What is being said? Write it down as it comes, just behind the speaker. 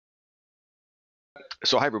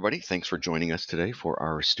So hi everybody, thanks for joining us today for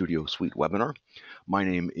our Studio Suite webinar. My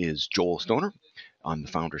name is Joel Stoner. I'm the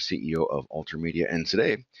founder CEO of Alter Media, and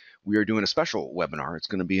today we are doing a special webinar. It's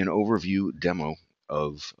going to be an overview demo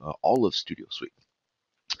of all of Studio Suite.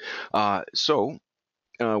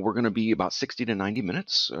 We're going to be about 60 to 90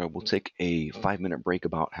 minutes. We'll take a 5-minute break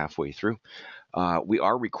about halfway through. We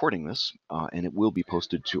are recording this, and it will be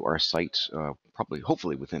posted to our site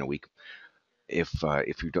hopefully within a week if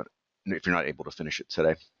you're not able to finish it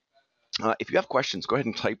today. If you have questions, go ahead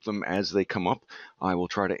and type them as they come up. I will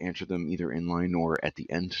try to answer them either in line or at the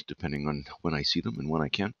end, depending on when I see them and when I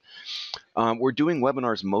can. We're doing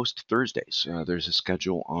webinars most Thursdays. There's a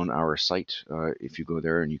schedule on our site. If you go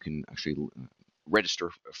there, and you can actually register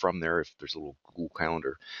from there if there's a little Google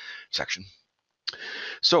Calendar section.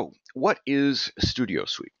 So what is Studio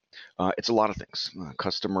Suite? It's a lot of things.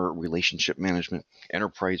 Customer relationship management,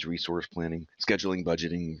 enterprise resource planning, scheduling,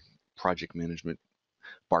 budgeting, project management,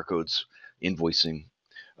 barcodes, invoicing,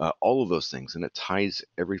 all of those things, and it ties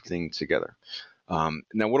everything together.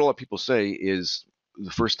 Now, what a lot of people say is the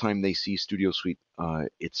first time they see Studio Suite,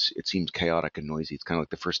 it seems chaotic and noisy. It's kind of like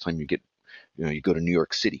the first time you go to New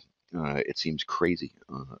York City. It seems crazy,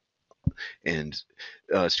 and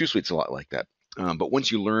Studio Suite's a lot like that. But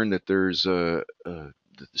once you learn that the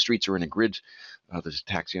streets are in a grid, there's a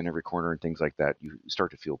taxi on every corner and things like that, you start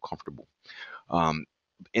to feel comfortable.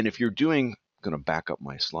 And if you're doing, I'm going to back up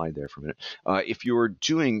my slide there for a minute. If you're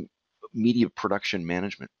doing media production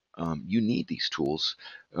management, you need these tools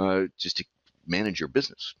just to manage your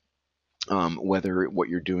business. Whether what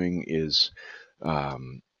you're doing is, I'll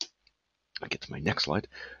get to my next slide,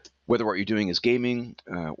 whether what you're doing is gaming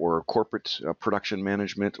or corporate production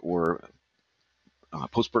management or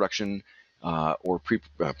post-production or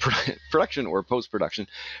production or post-production,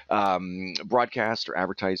 broadcast or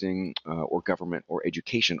advertising or government or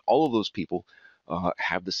education, all of those people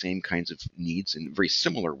have the same kinds of needs and very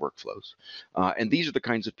similar workflows. And these are the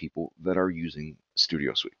kinds of people that are using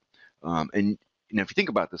Studio Suite. And if you think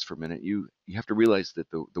about this for a minute, you have to realize that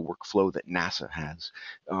the workflow that NASA has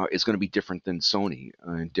is going to be different than Sony,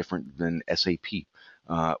 different than SAP,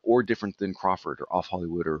 or different than Crawford or Off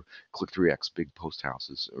Hollywood or Click3X, big post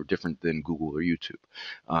houses, or different than Google or YouTube.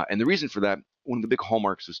 And the reason for that, one of the big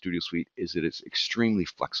hallmarks of Studio Suite is that it's extremely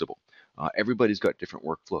flexible. Everybody's got different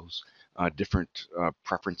workflows, different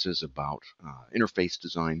preferences about interface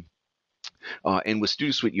design. And with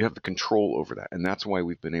Studio Suite, you have the control over that. And that's why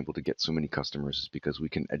we've been able to get so many customers, is because we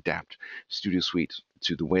can adapt Studio Suite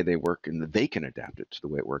to the way they work, and they can adapt it to the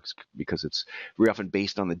way it works, because it's very often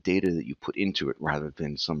based on the data that you put into it rather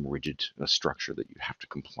than some rigid structure that you have to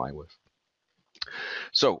comply with.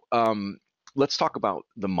 So let's talk about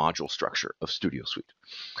the module structure of Studio Suite.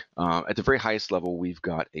 At the very highest level, we've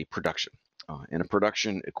got a production. And a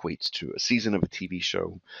production equates to a season of a TV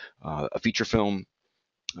show, a feature film,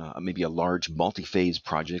 maybe a large multi-phase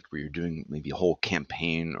project where you're doing maybe a whole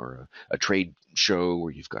campaign or a trade show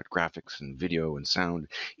where you've got graphics and video and sound.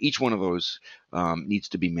 Each one of those needs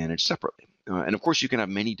to be managed separately. And of course, you can have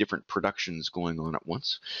many different productions going on at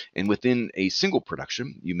once. And within a single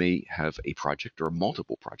production, you may have a project or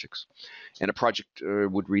multiple projects. And a project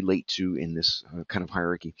would relate to, in this kind of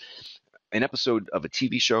hierarchy, an episode of a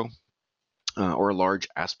TV show, or a large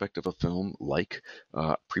aspect of a film, like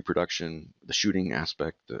pre-production, the shooting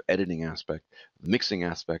aspect, the editing aspect, the mixing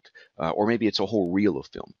aspect, or maybe it's a whole reel of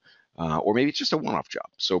film, or maybe it's just a one-off job.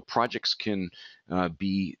 So projects can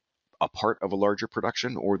be a part of a larger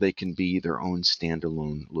production, or they can be their own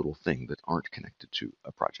standalone little thing that aren't connected to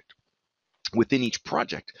a project. Within each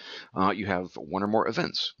project, you have one or more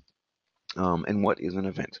events. And what is an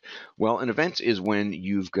event? Well, an event is when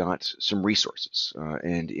you've got some resources.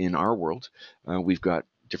 And in our world, we've got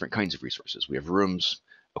different kinds of resources. We have rooms,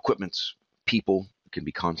 equipment, people. It can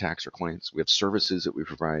be contacts or clients. We have services that we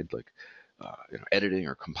provide, like editing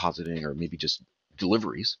or compositing, or maybe just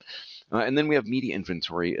deliveries. And then we have media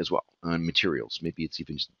inventory as well, materials. Maybe it's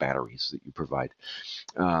even just batteries that you provide.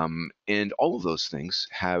 And all of those things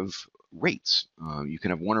have rates. You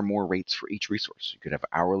can have one or more rates for each resource. You could have an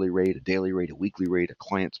hourly rate, a daily rate, a weekly rate, a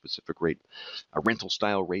client-specific rate, a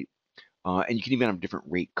rental-style rate, and you can even have different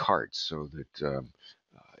rate cards, so that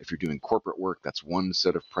if you're doing corporate work, that's one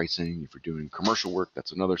set of pricing. If you're doing commercial work,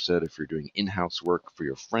 that's another set. If you're doing in-house work for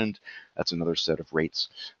your friend, that's another set of rates.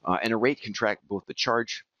 And a rate can track both the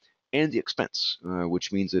charge and the expense,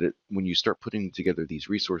 which means that when you start putting together these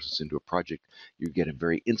resources into a project, you get a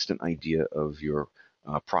very instant idea of your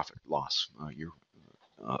profit loss,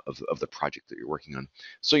 of the project that you're working on,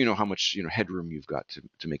 so you know how much headroom you've got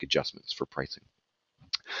to make adjustments for pricing.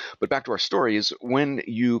 But back to our story is when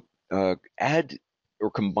you add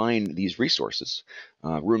or combine these resources,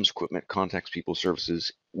 rooms, equipment, contacts, people,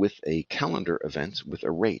 services, with a calendar event with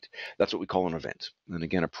a rate. That's what we call an event. And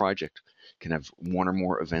again, a project can have one or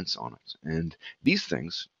more events on it. And these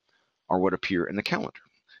things are what appear in the calendar.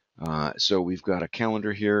 So we've got a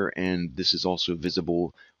calendar here, and this is also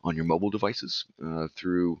visible on your mobile devices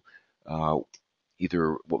through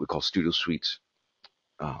either what we call Studio Suite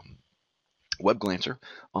Web Glancer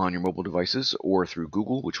on your mobile devices, or through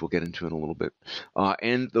Google, which we'll get into in a little bit.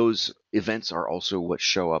 And those events are also what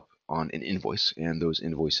show up on an invoice, and those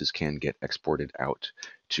invoices can get exported out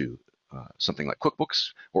to something like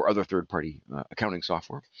QuickBooks or other third-party accounting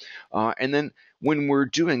software. And then when we're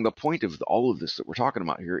doing, the point of all of this that we're talking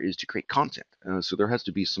about here is to create content. So there has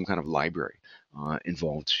to be some kind of library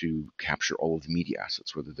involved to capture all of the media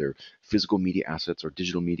assets, whether they're physical media assets or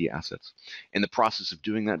digital media assets. In the process of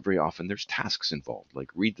doing that, very often there's tasks involved, like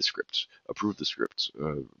read the scripts, approve the scripts,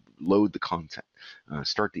 load the content,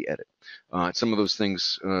 start the edit. Some of those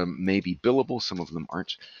things may be billable, some of them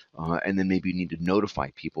aren't, and then maybe you need to notify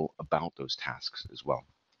people about those tasks as well.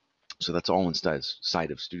 So that's all inside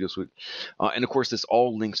of Studio Suite. And of course, this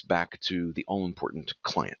all links back to the all-important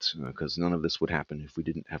client, because none of this would happen if we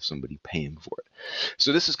didn't have somebody paying for it.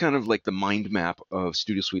 So this is kind of like the mind map of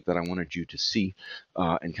Studio Suite that I wanted you to see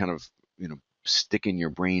and kind of, stick in your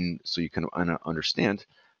brain so you kind of understand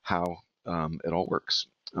how it all works.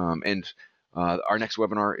 Our next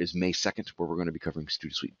webinar is May 2nd, where we're going to be covering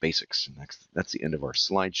Studio Suite Basics. And that's the end of our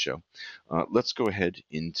slideshow. Let's go ahead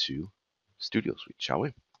into Studio Suite, shall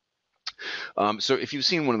we? So if you've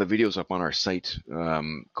seen one of the videos up on our site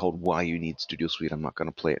called Why You Need Studio Suite, I'm not going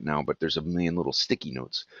to play it now, but there's a million little sticky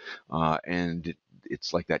notes. And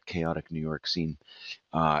it's like that chaotic New York scene.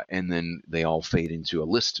 And then they all fade into a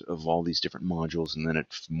list of all these different modules, and then it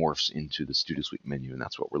morphs into the Studio Suite menu, and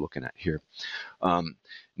that's what we're looking at here.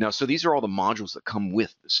 Now, so these are all the modules that come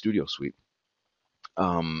with the Studio Suite.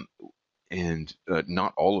 And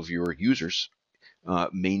not all of your users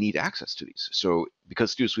may need access to these. So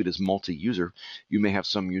because Studio Suite is multi-user, you may have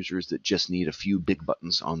some users that just need a few big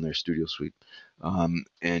buttons on their Studio Suite.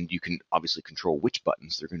 And you can obviously control which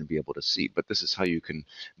buttons they're going to be able to see, but this is how you can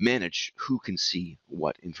manage who can see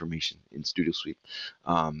what information in Studio Suite.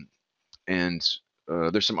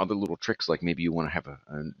 There's some other little tricks, like maybe you want to have a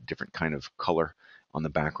different kind of color on the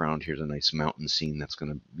background. Here's a nice mountain scene that's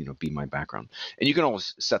going to be my background. And you can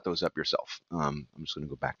always set those up yourself. I'm just going to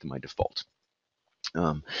go back to my default.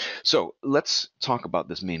 So let's talk about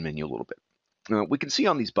this main menu a little bit. We can see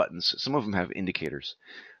on these buttons, some of them have indicators.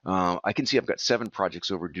 I can see I've got 7 projects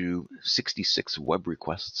overdue, 66 web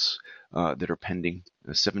requests that are pending,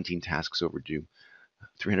 17 tasks overdue,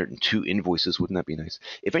 302 invoices. Wouldn't that be nice?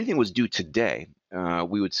 If anything was due today,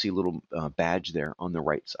 we would see a little badge there on the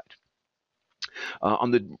right side.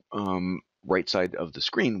 On the right side of the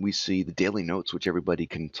screen, we see the daily notes, which everybody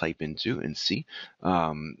can type into and see.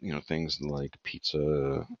 Things like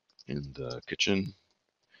pizza in the kitchen.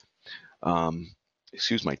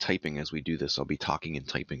 Excuse my typing as we do this. I'll be talking and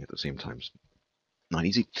typing at the same time. Not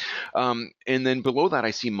easy. And then below that,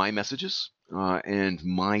 I see my messages and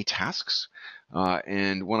my tasks.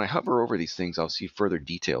 And when I hover over these things, I'll see further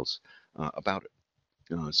details about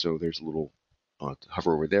it. So there's a little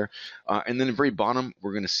hover over there. And then at the very bottom,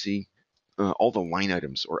 we're going to see all the line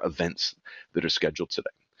items or events that are scheduled today.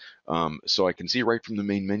 So I can see right from the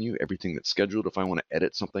main menu everything that's scheduled. If I want to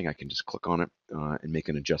edit something, I can just click on it and make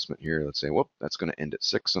an adjustment here. Let's say, whoop, that's going to end at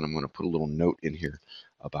 6, and I'm going to put a little note in here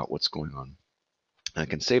about what's going on. I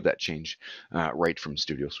can save that change right from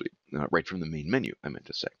Studio Suite, right from the main menu, I meant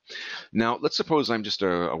to say. Now, let's suppose I'm just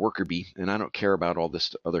a worker bee and I don't care about all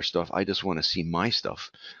this other stuff. I just want to see my stuff.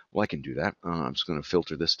 Well, I can do that. I'm just going to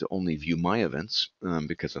filter this to only view my events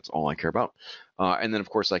because that's all I care about. And then, of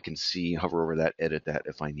course, I can hover over that, edit that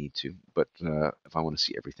if I need to. But if I want to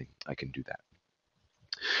see everything, I can do that.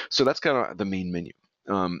 So that's kind of the main menu.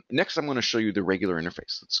 Next, I'm going to show you the regular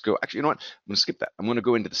interface. Let's go. Actually, you know what? I'm going to skip that. I'm going to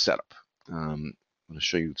go into the setup. I'm going to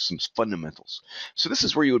show you some fundamentals. So this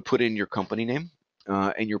is where you would put in your company name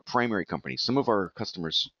and your primary company. Some of our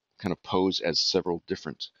customers kind of pose as several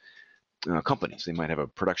different companies. They might have a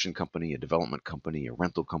production company, a development company, a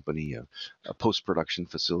rental company, a post-production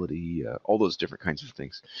facility, all those different kinds of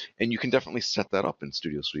things. And you can definitely set that up in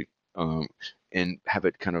Studio Suite and have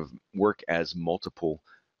it kind of work as multiple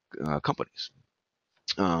companies.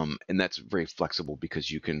 And that's very flexible because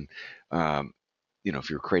you can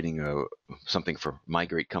if you're creating something for My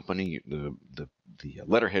Great Company, the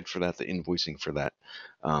letterhead for that, the invoicing for that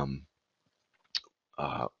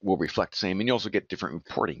will reflect the same, and you also get different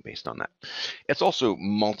reporting based on that. It's also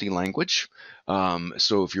multi-language,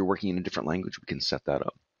 so if you're working in a different language, we can set that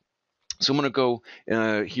up. So I'm going to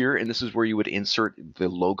go here, and this is where you would insert the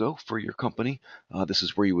logo for your company. This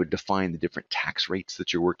is where you would define the different tax rates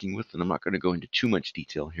that you're working with, and I'm not going to go into too much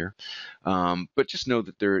detail here, but just know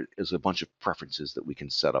that there is a bunch of preferences that we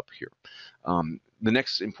can set up here. The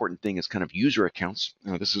next important thing is kind of user accounts.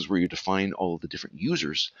 This is where you define all of the different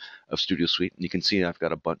users of Studio Suite, and you can see I've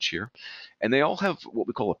got a bunch here, and they all have what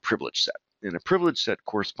we call a privilege set, and a privilege set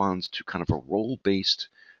corresponds to kind of a role-based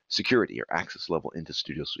security or access level into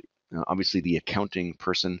Studio Suite. Obviously, the accounting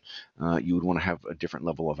person, you would want to have a different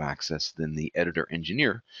level of access than the editor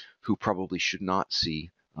engineer, who probably should not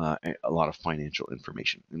see a lot of financial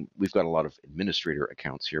information. And we've got a lot of administrator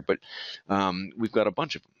accounts here, but we've got a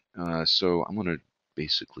bunch of them. So I'm going to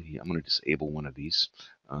disable one of these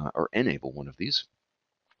or enable one of these.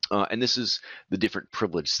 And this is the different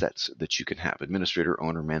privilege sets that you can have: administrator,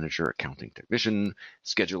 owner, manager, accounting technician,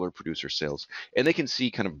 scheduler, producer, sales. And they can see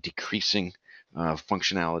kind of decreasing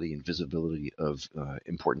functionality and visibility of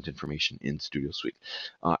important information in Studio Suite.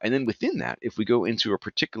 And then within that, if we go into a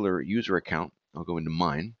particular user account, I'll go into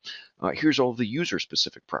mine. Here's all the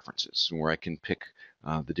user-specific preferences, where I can pick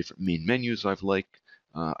the different main menus I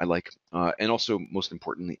like, and also, most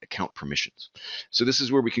importantly, account permissions. So this is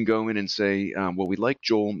where we can go in and say, well, we like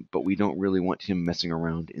Joel, but we don't really want him messing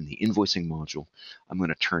around in the invoicing module. I'm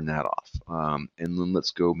going to turn that off. And then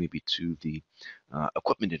let's go maybe to the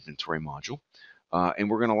equipment inventory module. And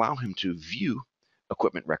we're going to allow him to view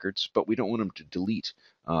equipment records, but we don't want him to delete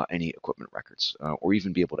any equipment records or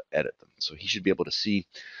even be able to edit them. So he should be able to see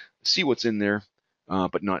what's in there,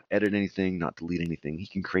 but not edit anything, not delete anything. He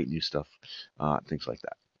can create new stuff, things like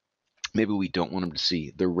that. Maybe we don't want him to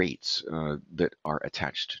see the rates that are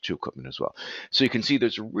attached to equipment as well. So you can see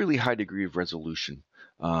there's a really high degree of resolution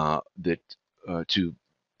to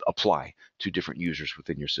apply to different users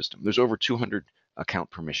within your system. There's over 200 account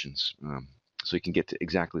permissions, so you can get to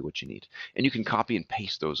exactly what you need. And you can copy and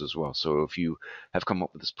paste those as well. So if you have come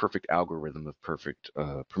up with this perfect algorithm of perfect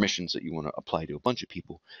permissions that you want to apply to a bunch of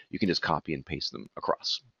people, you can just copy and paste them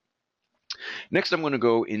across. Next, I'm going to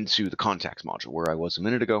go into the contacts module where I was a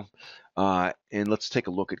minute ago, and let's take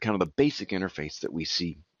a look at kind of the basic interface that we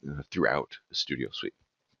see throughout the Studio Suite.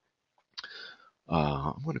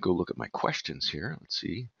 I'm going to go look at my questions here. Let's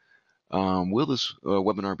see. Will this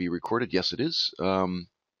webinar be recorded? Yes, it is.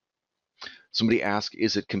 Somebody asked,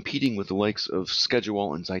 is it competing with the likes of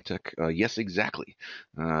Schedule and Zytec? Yes, exactly.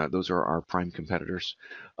 Those are our prime competitors,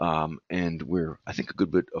 and we're, I think, a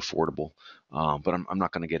good bit affordable. But I'm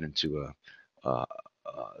not going to get into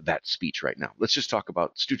that speech right now. Let's just talk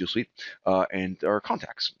about Studio Suite and our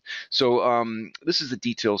contacts. So this is the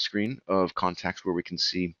detail screen of contacts, where we can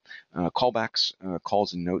see callbacks,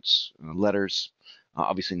 calls and notes, letters,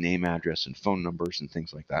 obviously name, address, and phone numbers and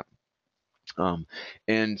things like that.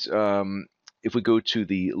 If we go to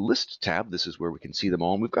the list tab, this is where we can see them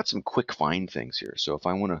all. And we've got some quick find things here. So if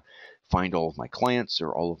I want to find all of my clients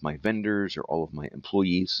or all of my vendors or all of my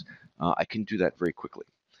employees, I can do that very quickly.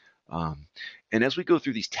 And as we go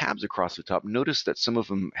through these tabs across the top, notice that some of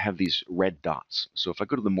them have these red dots. So if I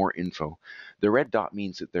go to the more info, the red dot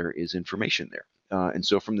means that there is information there. And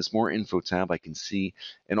so from this more info tab, I can see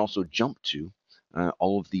and also jump to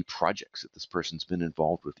all of the projects that this person's been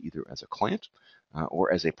involved with, either as a client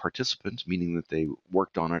or as a participant, meaning that they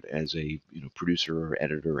worked on it as a producer or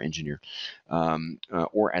editor or engineer,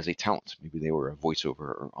 or as a talent. Maybe they were a voiceover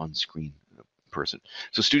or on-screen person.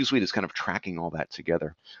 So Studio Suite is kind of tracking all that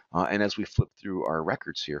together. And as we flip through our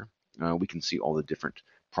records here, we can see all the different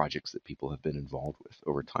projects that people have been involved with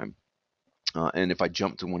over time. And if I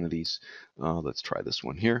jump to one of these, let's try this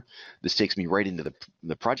one here. This takes me right into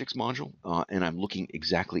the projects module, and I'm looking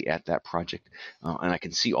exactly at that project, and I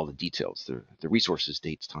can see all the details, the resources,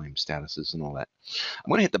 dates, times, statuses, and all that. I'm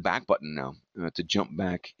going to hit the back button now to jump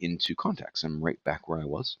back into contacts. I'm right back where I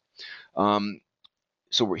was.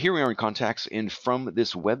 So here we are in contacts, and from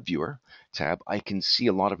this web viewer tab, I can see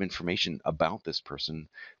a lot of information about this person.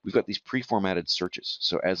 We've got these pre-formatted searches.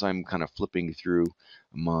 So as I'm kind of flipping through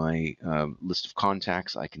my list of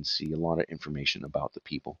contacts, I can see a lot of information about the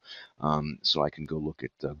people. So I can go look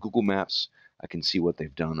at Google Maps. I can see what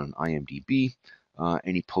they've done on IMDb.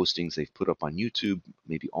 Any postings they've put up on YouTube,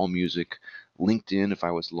 maybe AllMusic, LinkedIn. If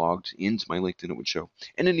I was logged into my LinkedIn, it would show,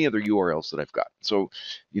 and any other URLs that I've got. So,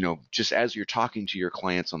 just as you're talking to your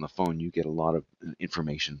clients on the phone, you get a lot of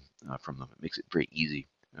information from them. It makes it very easy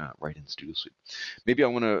right in Studio Suite. Maybe I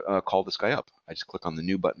want to call this guy up. I just click on the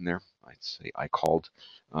new button there. I'd say I called,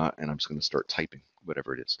 and I'm just going to start typing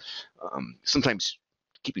whatever it is. Sometimes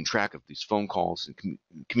keeping track of these phone calls and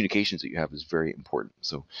communications that you have is very important.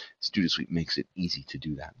 So Studio Suite makes it easy to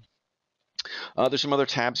do that. There's some other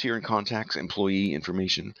tabs here in contacts: employee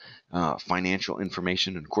information, financial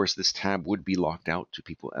information, and of course this tab would be locked out to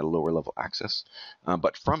people at a lower level access.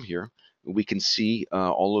 But from here, we can see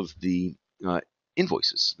all of the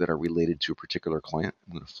invoices that are related to a particular client.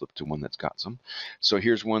 I'm going to flip to one that's got some. So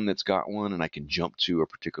here's one that's got one, and I can jump to a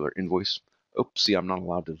particular invoice. Oops, see, I'm not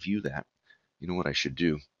allowed to view that. You know what I should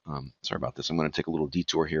do? Sorry about this. I'm going to take a little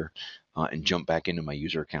detour here and jump back into my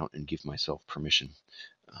user account and give myself permission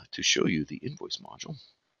to show you the invoice module.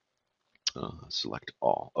 Select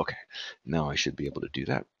all. Okay, now I should be able to do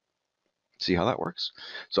that. See how that works?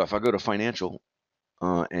 So if I go to financial,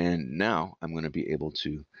 and now I'm going to be able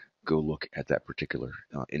to go look at that particular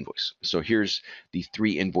invoice. So here's the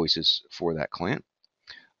 3 invoices for that client.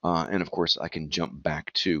 And of course, I can jump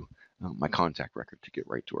back to my contact record to get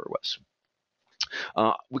right to where it was.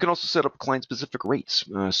 We can also set up client-specific rates.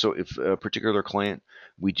 So if a particular client,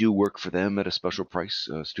 we do work for them at a special price,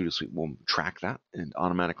 Studio Suite will track that and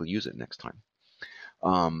automatically use it next time.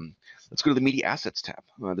 Let's go to the Media Assets tab.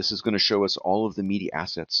 This is going to show us all of the media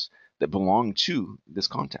assets that belong to this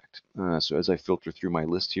contact. So as I filter through my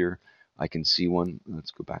list here, I can see one. Let's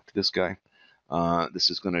go back to this guy. This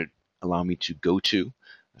is going to allow me to go to,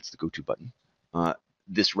 that's the go to button,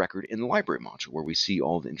 this record in the library module where we see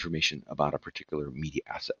all the information about a particular media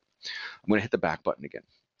asset. I'm going to hit the back button again.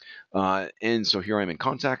 And so here I'm in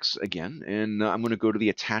contacts again, and I'm going to go to the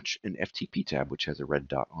attach an FTP tab, which has a red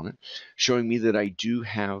dot on it, showing me that I do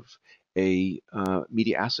have a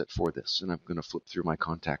media asset for this. And I'm going to flip through my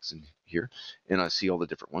contacts in here, and I see all the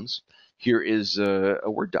different ones. Here is a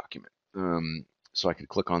Word document. So I can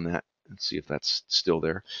click on that and see if that's still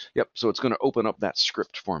there. Yep, so it's going to open up that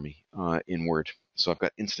script for me in Word. So I've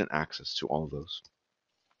got instant access to all of those.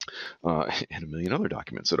 And a million other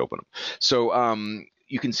documents that open them. So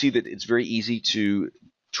you can see that it's very easy to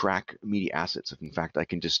track media assets. In fact, I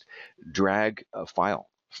can just drag a file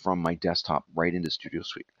from my desktop right into Studio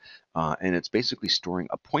Suite. And it's basically storing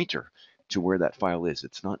a pointer to where that file is.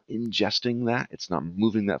 It's not ingesting that. It's not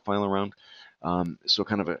moving that file around. So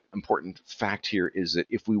kind of an important fact here is that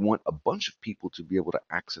if we want a bunch of people to be able to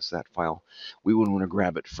access that file, we would want to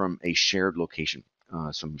grab it from a shared location.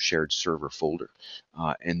 Some shared server folder.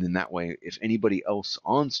 And then that way, if anybody else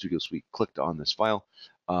on Studio Suite clicked on this file,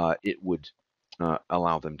 it would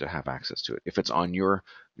allow them to have access to it. If it's on your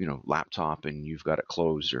laptop and you've got it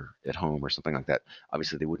closed or at home or something like that,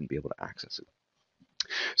 obviously they wouldn't be able to access it.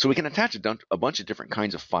 So we can attach a bunch of different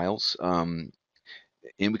kinds of files, and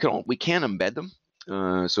we can embed them.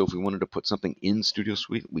 So if we wanted to put something in Studio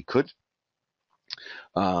Suite, we could.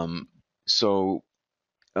 We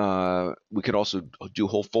could also do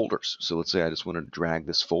whole folders. So let's say I just wanted to drag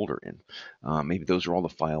this folder in. Maybe those are all the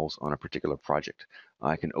files on a particular project.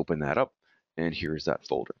 I can open that up, and here's that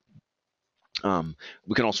folder.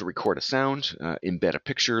 We can also record a sound, embed a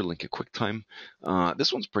picture, link a QuickTime.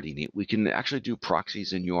 This one's pretty neat. We can actually do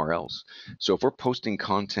proxies and URLs. So if we're posting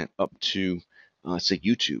content up to say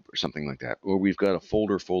YouTube or something like that, or we've got a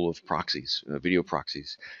folder full of proxies, video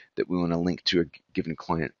proxies that we want to link to a given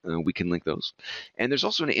client, we can link those. And there's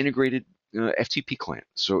also an integrated FTP client.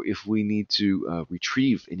 So if we need to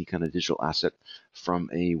retrieve any kind of digital asset from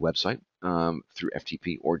a website through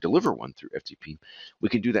FTP or deliver one through FTP, we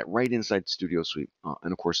can do that right inside Studio Suite.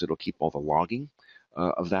 And of course, it'll keep all the logging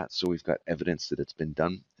of that, so we've got evidence that it's been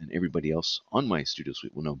done, and everybody else on my Studio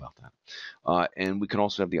Suite will know about that. And we can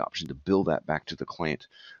also have the option to bill that back to the client,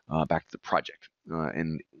 back to the project,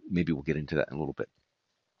 and maybe we'll get into that in a little bit.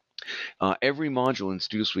 Every module in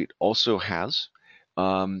Studio Suite also has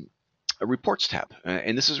a reports tab,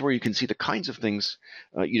 and this is where you can see the kinds of things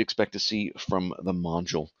you'd expect to see from the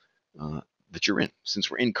module that you're in.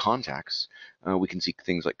 Since we're in contacts, we can see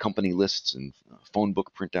things like company lists and phone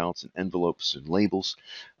book printouts and envelopes and labels.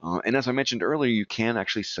 And as I mentioned earlier, you can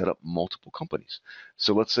actually set up multiple companies.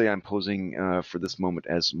 So let's say I'm posing for this moment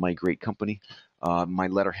as my great company. My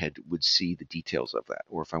letterhead would see the details of that.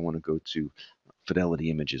 Or if I want to go to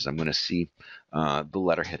Fidelity Images, I'm going to see the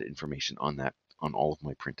letterhead information on that on all of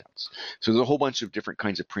my printouts. So there's a whole bunch of different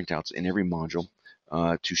kinds of printouts in every module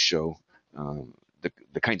to show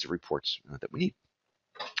the kinds of reports that we need.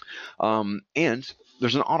 And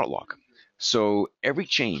there's an audit log. So every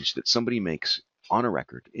change that somebody makes on a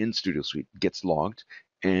record in Studio Suite gets logged,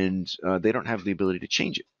 and they don't have the ability to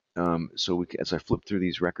change it. So as I flip through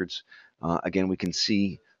these records, again, we can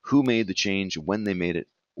see who made the change, when they made it,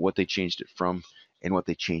 what they changed it from, and what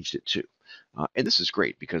they changed it to. And this is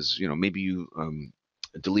great because maybe you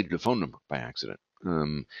deleted a phone number by accident.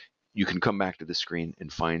 You can come back to this screen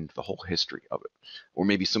and find the whole history of it. Or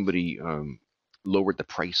maybe somebody lowered the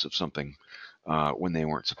price of something when they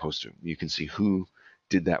weren't supposed to. You can see who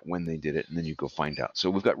did that, when they did it, and then you go find out.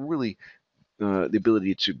 So we've got really the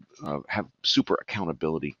ability to have super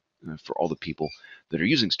accountability for all the people that are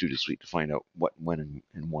using Studio Suite to find out what, when,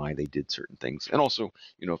 and why they did certain things. And also,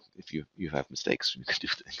 if you have mistakes, you can do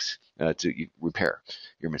things to repair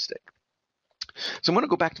your mistake. So I'm going to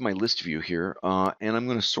go back to my list view here, and I'm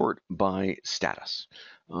going to sort by status.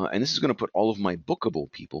 And this is going to put all of my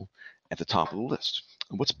bookable people at the top of the list.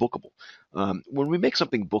 What's bookable? When we make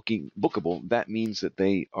something bookable, that means that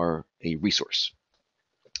they are a resource.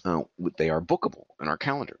 They are bookable in our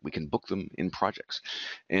calendar. We can book them in projects.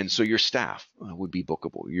 And so your staff would be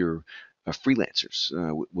bookable. Your freelancers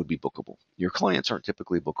would be bookable. Your clients aren't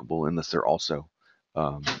typically bookable unless they're also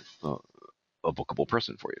um, a bookable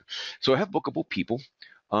person for you. So I have bookable people,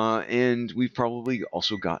 and we've probably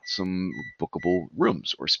also got some bookable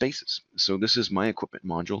rooms or spaces. So this is my equipment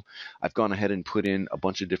module. I've gone ahead and put in a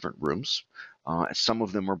bunch of different rooms. Some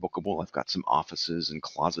of them are bookable. I've got some offices and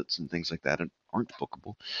closets and things like that that aren't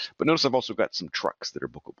bookable. But notice I've also got some trucks that are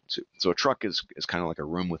bookable too. So a truck is kind of like a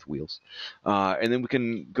room with wheels. And then we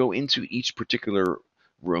can go into each particular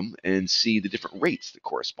room and see the different rates that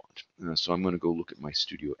correspond. So I'm going to go look at my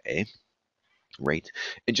Studio A rate.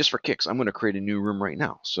 And just for kicks, I'm going to create a new room right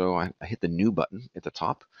now. So I hit the new button at the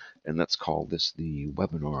top, and let's call this the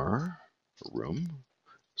webinar room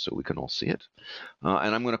so we can all see it.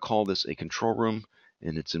 And I'm going to call this a control room,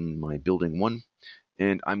 and it's in my building 1,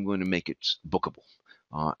 and I'm going to make it bookable.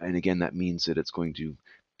 And again, that means that it's going to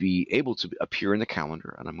be able to appear in the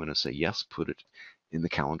calendar, and I'm going to say yes, put it in the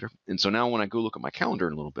calendar. And so now when I go look at my calendar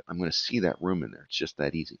in a little bit, I'm going to see that room in there. It's just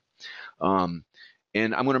that easy.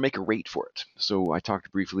 And I'm going to make a rate for it. So I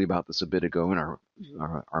talked briefly about this a bit ago in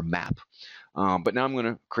our map. But now I'm going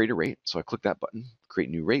to create a rate. So I click that button, create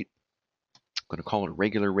new rate. I'm going to call it a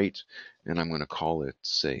regular rate, and I'm going to call it,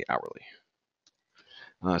 say, hourly.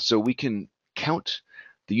 So we can count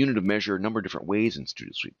the unit of measure a number of different ways in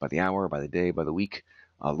Studio Suite: by the hour, by the day, by the week,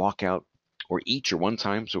 lockout, or each or one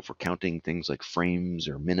time. So if we're counting things like frames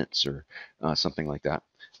or minutes or something like that,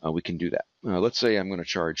 we can do that. Let's say I'm going to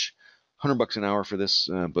charge $100 an hour for this,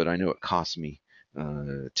 but I know it costs me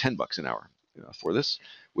 $10 an hour for this,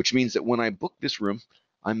 which means that when I book this room,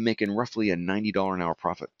 I'm making roughly a $90 an hour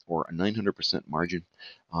profit, or a 900% margin.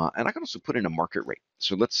 And I can also put in a market rate.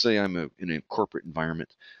 So let's say I'm in a corporate environment,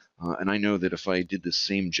 and I know that if I did the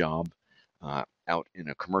same job out in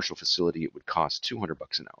a commercial facility, it would cost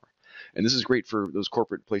 $200 an hour. And this is great for those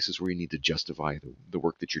corporate places where you need to justify the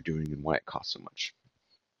work that you're doing and why it costs so much.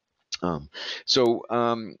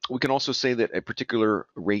 We can also say that a particular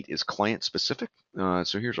rate is client specific.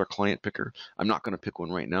 So here's our client picker. I'm not going to pick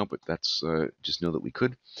one right now, but that's just know that we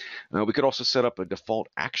could. We could also set up a default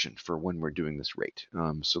action for when we're doing this rate.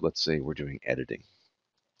 So let's say we're doing editing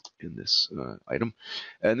in this item.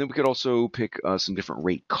 And then we could also pick some different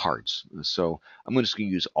rate cards. So I'm just going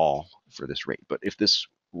to use all for this rate. But if this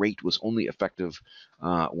rate was only effective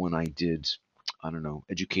when I did, I don't know,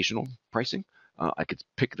 educational pricing, I could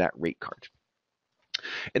pick that rate card.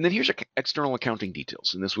 And then here's your external accounting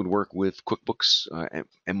details. And this would work with QuickBooks,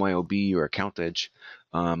 MYOB, or Account Edge,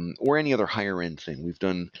 or any other higher end thing. We've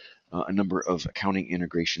done a number of accounting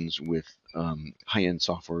integrations with high-end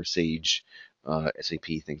software, Sage, SAP,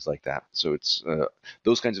 things like that. So it's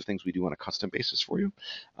those kinds of things we do on a custom basis for you.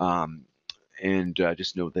 And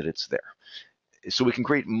just know that it's there. So we can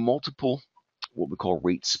create multiple what we call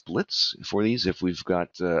rate splits for these if we've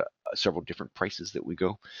got several different prices that we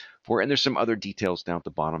go for. And there's some other details down at the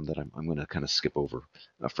bottom that I'm going to kind of skip over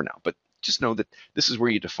for now. But just know that this is where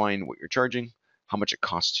you define what you're charging, how much it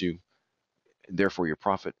costs you, therefore your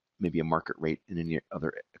profit, maybe a market rate, and any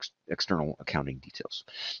other external accounting details.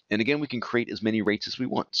 And again, we can create as many rates as we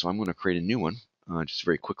want. So I'm going to create a new one just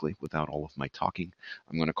very quickly without all of my talking.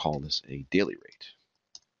 I'm going to call this a daily rate.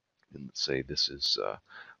 And let's say this is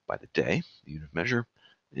by the day, the unit of measure,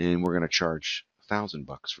 and we're going to charge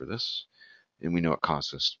 $1,000 for this, and we know it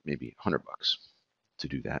costs us maybe $100 to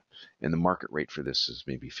do that, and the market rate for this is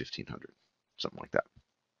maybe $1,500, something like that.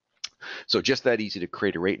 So just that easy to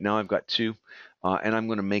create a rate. Now I've got two, and I'm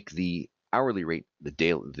going to make the hourly rate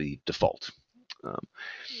the default.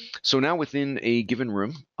 So now within a given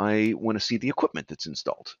room, I want to see the equipment that's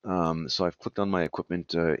installed. So I've clicked on my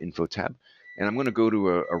equipment info tab, and I'm going to go to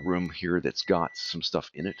a room here that's got some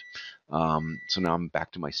stuff in it. So now I'm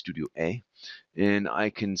back to my Studio A, and I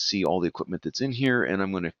can see all the equipment that's in here, and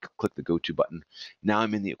I'm going to click the Go To button. Now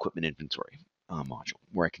I'm in the equipment inventory module,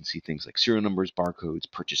 where I can see things like serial numbers,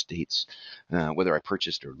 barcodes, purchase dates, whether I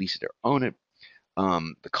purchased or leased it or own it,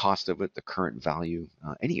 the cost of it, the current value,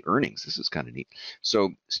 any earnings. This is kind of neat.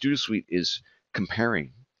 So Studio Suite is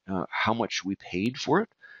comparing how much we paid for it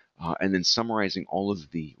and then summarizing all of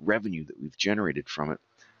the revenue that we've generated from it.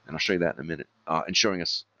 And I'll show you that in a minute, and showing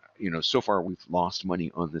us, so far we've lost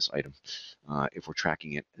money on this item if we're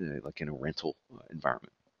tracking it like in a rental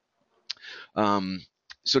environment.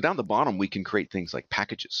 So down the bottom, we can create things like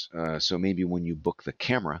packages. So maybe when you book the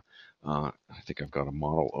camera, I think I've got a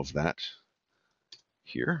model of that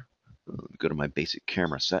here. Go to my basic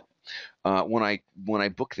camera set. When I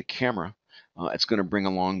book the camera, it's going to bring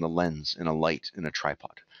along the lens and a light and a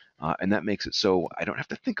tripod, and that makes it so I don't have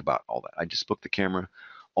to think about all that. I just book the camera.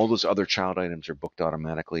 All those other child items are booked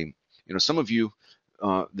automatically. Some of you,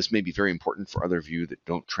 this may be very important. For other of you that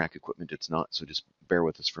don't track equipment, it's not. So just bear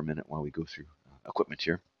with us for a minute while we go through equipment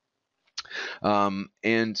here.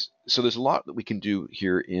 And so there's a lot that we can do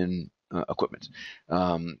here in equipment.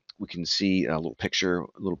 We can see a little picture,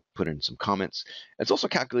 put in some comments. It's also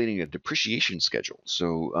calculating a depreciation schedule.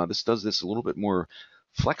 So this does this a little bit more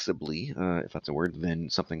flexibly, if that's a word, than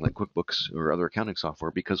something like QuickBooks or other accounting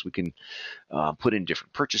software, because we can put in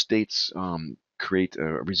different purchase dates, create a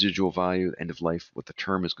residual value, end of life, what the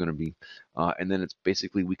term is going to be, and then it's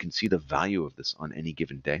basically we can see the value of this on any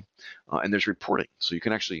given day. And there's reporting, so you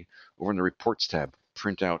can actually, over in the Reports tab,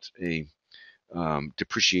 print out a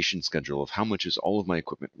depreciation schedule of how much is all of my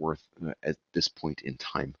equipment worth at this point in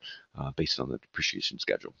time based on the depreciation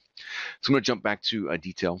schedule. So I'm going to jump back to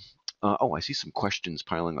detail. I see some questions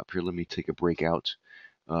piling up here. Let me take a break out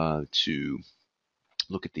to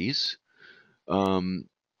look at these.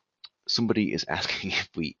 Somebody is asking if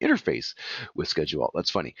we interface with SSXwalk. That's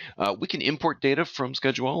funny. We can import data from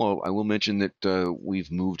SSXwalk. I will mention that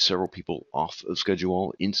we've moved several people off of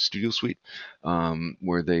SSXwalk into Studio Suite,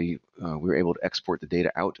 where we were able to export the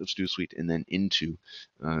data out of Studio Suite and then into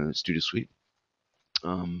Studio Suite.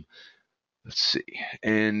 Let's see.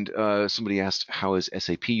 And somebody asked, how is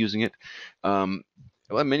SAP using it?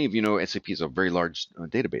 Well, many of you know SAP is a very large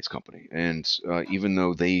database company, and even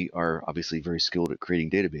though they are obviously very skilled at creating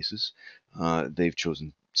databases, they've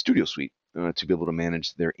chosen Studio Suite to be able to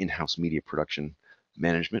manage their in-house media production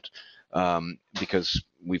management because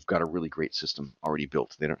we've got a really great system already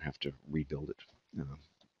built. They don't have to rebuild it.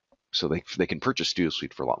 So they can purchase Studio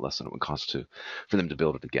Suite for a lot less than it would cost for them to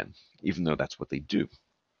build it again, even though that's what they do.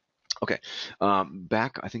 Okay,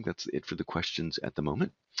 back, I think that's it for the questions at the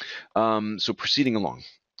moment. So proceeding along,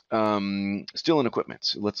 still in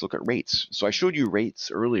equipment, let's look at rates. So I showed you rates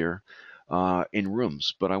earlier in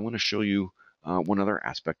rooms, but I want to show you one other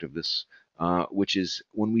aspect of this, which is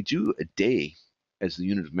when we do a day as the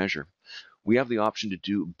unit of measure, we have the option to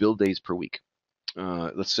do bill days per week.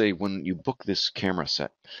 Let's say when you book this camera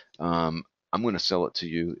set, I'm going to sell it to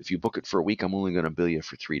you. If you book it for a week, I'm only going to bill you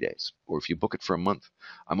for 3 days. Or if you book it for a month,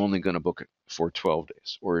 I'm only going to book it for 12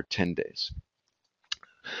 days or 10 days.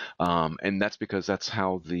 And that's because that's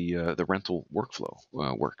how the rental workflow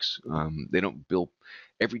works. They don't bill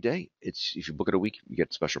every day. It's if you book it a week, you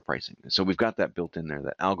get special pricing. So we've got that built in there.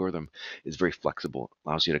 That algorithm is very flexible,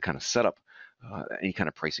 allows you to kind of set up any kind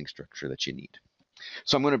of pricing structure that you need.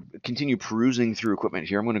 So I'm going to continue perusing through equipment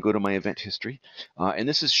here. I'm going to go to my event history, and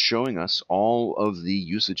this is showing us all of the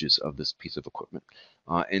usages of this piece of equipment.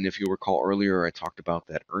 And if you recall earlier, I talked about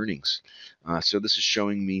that earnings. So this is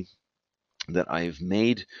showing me that I've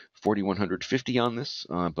made 4,150 on this,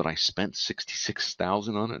 but I spent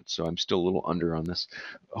 66,000 on it, so I'm still a little under on this.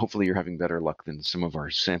 Hopefully you're having better luck than some of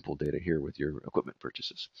our sample data here with your equipment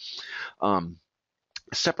purchases.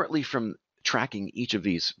 Separately from tracking each of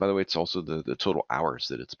these, by the way, it's also the total hours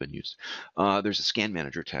that it's been used. There's a scan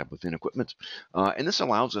manager tab within equipment, and this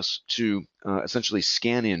allows us to essentially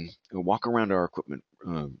scan in, walk around our equipment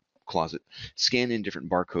closet, scan in different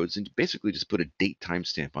barcodes, and basically just put a date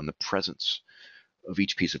timestamp on the presence of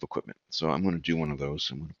each piece of equipment. So I'm going to do one of those.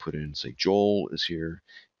 I'm going to put in, say, Joel is here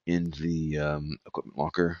in the equipment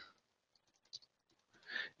locker,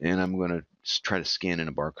 and I'm going to try to scan in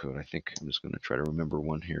a barcode. I think I'm just going to try to remember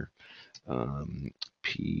one here.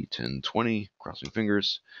 P1020, crossing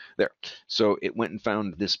fingers. There. So it went and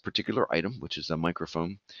found this particular item, which is a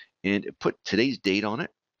microphone, and it put today's date on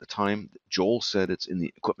it, the time that Joel said it's in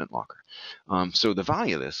the equipment locker. So the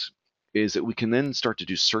value of this is that we can then start to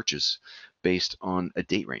do searches based on a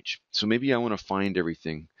date range. So maybe I want to find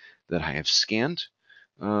everything that I have scanned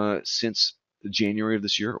since January of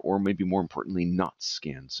this year, or maybe more importantly, not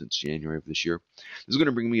scanned since January of this year. This is going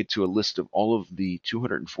to bring me to a list of all of the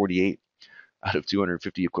 248 out of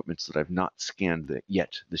 250 equipments that I've not scanned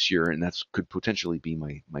yet this year, and that could potentially be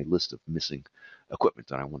my list of missing equipment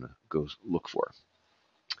that I want to go look for.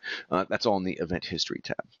 That's all in the event history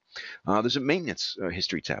tab. There's a maintenance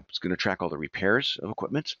history tab. It's going to track all the repairs of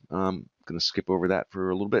equipment. I'm going to skip over that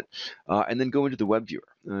for a little bit, and then go into the web viewer.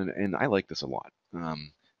 And I like this a lot.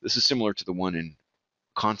 This is similar to the one in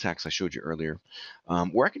contacts I showed you earlier,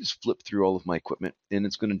 where I can just flip through all of my equipment and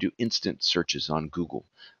it's going to do instant searches on Google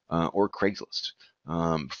or Craigslist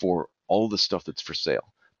for all the stuff that's for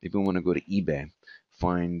sale. Maybe I want to go to eBay,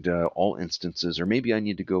 find all instances, or maybe I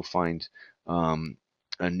need to go find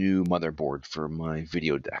a new motherboard for my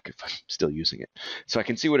video deck if I'm still using it. So I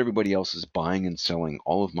can see what everybody else is buying and selling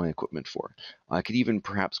all of my equipment for. I could even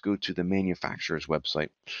perhaps go to the manufacturer's website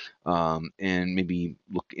and maybe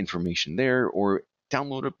look information there, or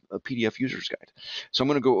download a PDF user's guide. So I'm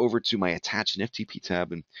going to go over to my attached and FTP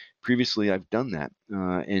tab, and previously I've done that,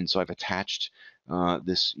 and so I've attached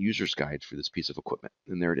this user's guide for this piece of equipment,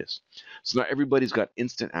 and there it is. So now everybody's got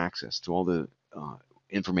instant access to all the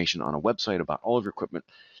information on a website about all of your equipment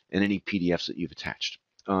and any PDFs that you've attached.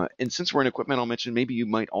 And since we're in equipment, I'll mention maybe you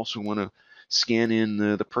might also want to scan in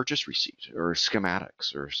the purchase receipt or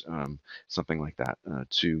schematics or something like that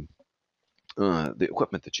to the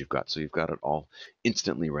equipment that you've got, so you've got it all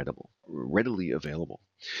instantly readily available.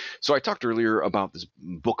 So I talked earlier about this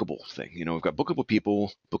bookable thing. You know, we've got bookable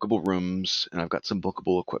people, bookable rooms, and I've got some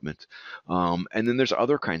bookable equipment. And then there's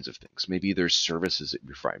other kinds of things. Maybe there's services that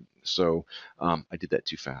you provide. So I did that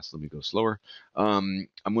too fast. Let me go slower. I'm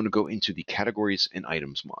going to go into the categories and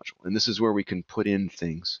items module. And this is where we can put in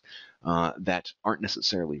things that aren't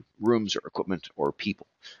necessarily rooms or equipment or people.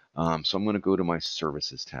 So I'm going to go to my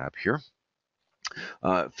services tab here.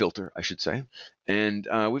 Filter, I should say. And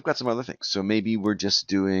we've got some other things. So maybe we're just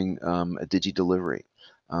doing a digi delivery,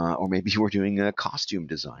 or maybe we're doing a costume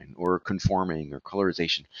design or conforming or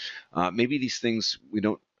colorization. Maybe these things, we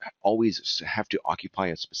don't always have to occupy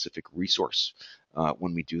a specific resource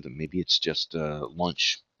when we do them. Maybe it's just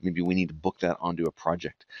lunch. Maybe we need to book that onto a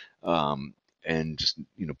project and just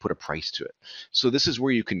put a price to it. So this is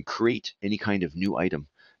where you can create any kind of new item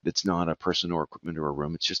that's not a person or equipment or a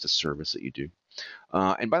room. It's just a service that you do.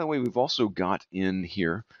 And by the way, we've also got in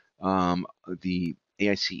here the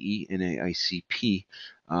AICE and AICP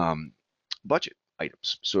budget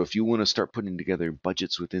items. So if you want to start putting together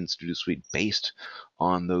budgets within Studio Suite based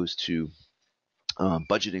on those two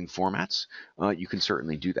budgeting formats, you can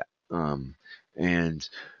certainly do that.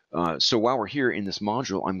 So while we're here in this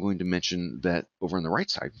module, I'm going to mention that over on the right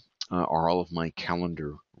side are all of my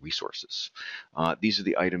calendar resources. These are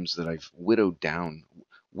the items that I've whittled down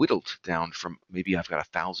from, maybe I've got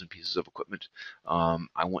 1,000 pieces of equipment.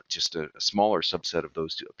 I want just a smaller subset of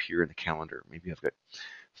those to appear in the calendar. Maybe I've got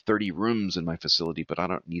 30 rooms in my facility, but I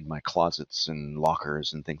don't need my closets and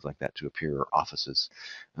lockers and things like that to appear, or offices.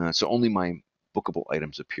 So only my bookable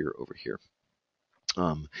items appear over here.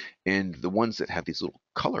 And the ones that have these little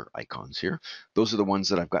color icons here, those are the ones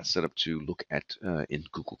that I've got set up to look at in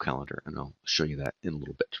Google Calendar, and I'll show you that in a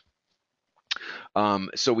little bit.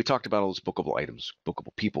 So we talked about all those bookable items,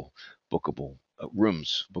 bookable people, bookable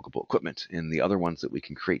rooms, bookable equipment, and the other ones that we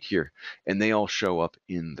can create here. And they all show up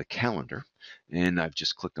in the calendar. And I've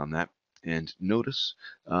just clicked on that. And notice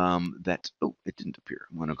that, oh, it didn't appear.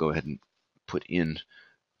 I'm going to go ahead and put in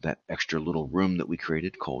that extra little room that we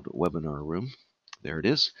created called Webinar Room. There it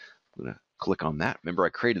is. I'm going to click on that. Remember, I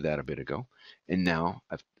created that a bit ago. And now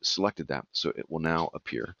I've selected that, so it will now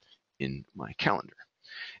appear in my calendar.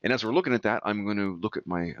 And as we're looking at that, I'm going to look at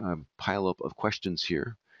my pile up of questions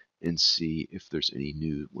here and see if there's any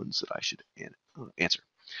new ones that I should answer.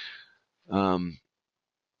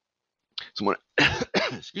 Someone,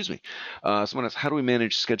 excuse me, someone asked, how do we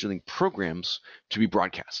manage scheduling programs to be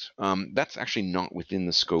broadcast? That's actually not within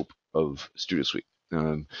the scope of Studio Suite.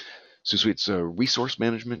 Studio Suite's a resource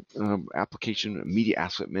management application, media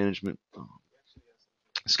asset management,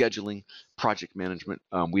 scheduling, project management.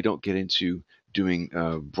 We don't get into doing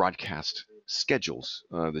broadcast schedules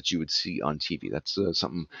that you would see on TV. That's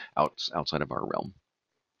something outside of our realm.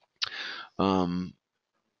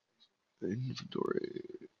 Inventory.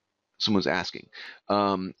 Someone's asking,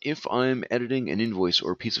 if I'm editing an invoice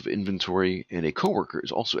or a piece of inventory and a coworker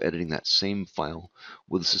is also editing that same file,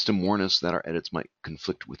 will the system warn us that our edits might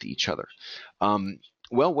conflict with each other?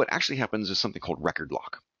 Well, what actually happens is something called record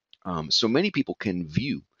lock. So many people can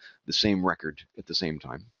view the same record at the same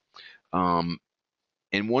time,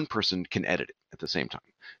 and one person can edit it at the same time.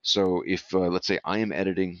 So if, let's say, I am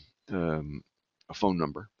editing a phone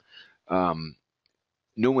number,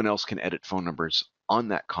 no one else can edit phone numbers on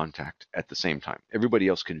that contact at the same time. Everybody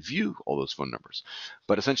else can view all those phone numbers,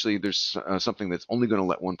 but essentially there's something that's only going to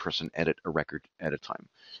let one person edit a record at a time.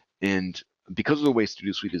 And because of the way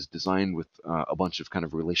Studio Suite is designed with a bunch of kind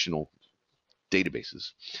of relational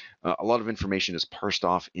databases, a lot of information is parsed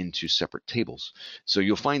off into separate tables. So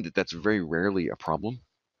you'll find that that's very rarely a problem,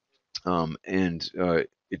 and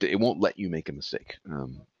it won't let you make a mistake.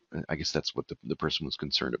 I guess that's what the person was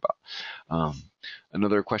concerned about.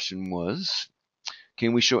 Another question was,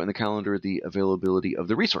 can we show in the calendar the availability of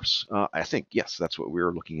the resource? I think, yes, that's what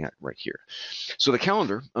we're looking at right here. So the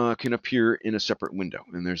calendar can appear in a separate window,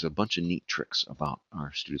 and there's a bunch of neat tricks about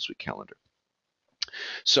our Student Suite calendar.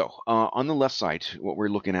 So on the left side, what we're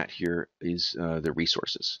looking at here is the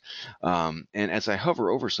resources. And as I hover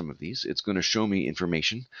over some of these, it's going to show me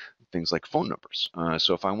information, things like phone numbers.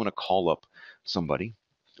 So if I want to call up somebody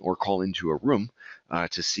or call into a room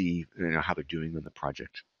to see how they're doing on the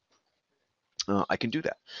project, I can do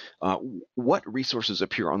that. What resources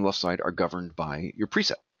appear on the left side are governed by your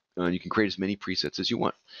preset. You can create as many presets as you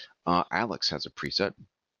want. Alex has a preset.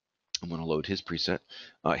 I'm going to load his preset.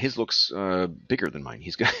 His looks bigger than mine.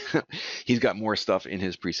 He's got he's got more stuff in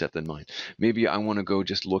his preset than mine. Maybe I want to go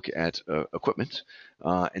just look at equipment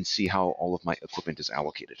and see how all of my equipment is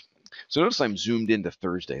allocated. So notice I'm zoomed into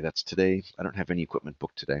Thursday. That's today. I don't have any equipment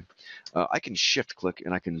booked today. I can shift click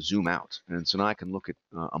and I can zoom out. And so now I can look at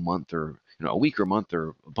a month or a week or a month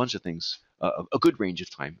or a bunch of things, a good range of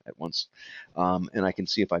time at once. And I can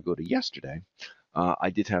see if I go to yesterday, I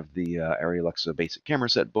did have the Arri Alexa basic camera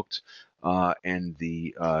set booked and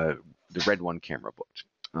the Red One camera booked.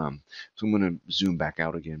 So I'm going to zoom back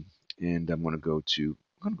out again, and I'm going to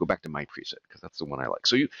go back to my preset because that's the one I like.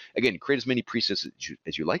 So you create as many presets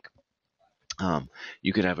as you like.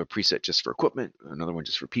 You could have a preset just for equipment, another one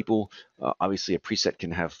just for people. Obviously, a preset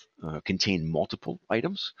can have contain multiple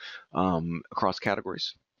items across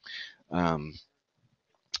categories.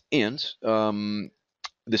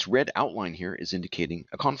 This red outline here is indicating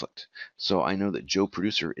a conflict. So I know that Joe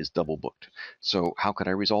Producer is double booked. So how could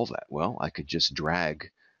I resolve that? Well, I could just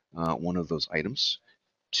drag one of those items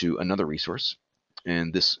to another resource,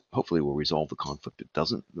 and this hopefully will resolve the conflict. It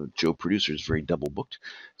doesn't. Joe Producer is very double booked,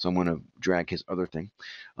 so I'm going to drag his other thing.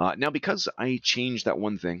 Now, because I changed that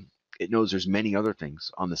one thing, it knows there's many other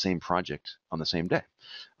things on the same project on the same day,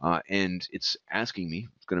 and it's asking me,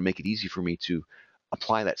 it's going to make it easy for me to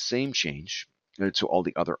apply that same change to all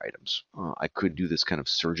the other items. I could do this kind of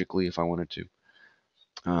surgically if I wanted to,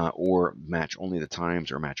 or match only the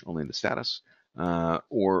times or match only the status,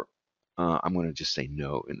 or I'm going to just say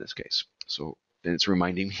no in this case. So then it's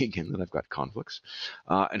reminding me again that I've got conflicts,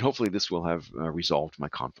 and hopefully this will have resolved my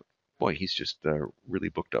conflict. Boy, he's just really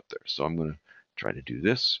booked up there. So I'm going to try to do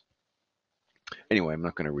this. Anyway, I'm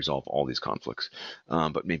not going to resolve all these conflicts,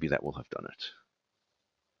 but maybe that will have done it.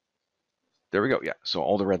 There we go. Yeah. So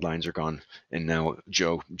all the red lines are gone, and now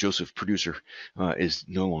Joseph Producer is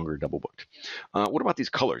no longer double booked. What about these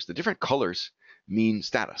colors? The different colors mean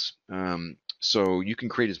status. So you can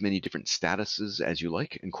create as many different statuses as you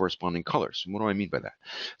like and corresponding colors. And what do I mean by that?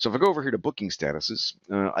 So if I go over here to booking statuses,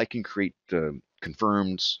 I can create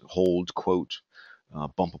confirmed, hold, quote,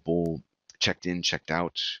 bumpable, checked in, checked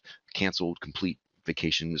out, canceled, complete,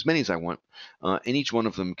 vacation, as many as I want, and each one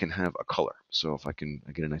of them can have a color. So if I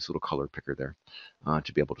get a nice little color picker there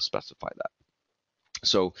to be able to specify that.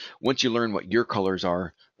 So once you learn what your colors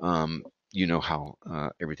are, you know how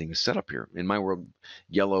everything is set up here. In my world,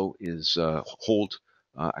 yellow is hold.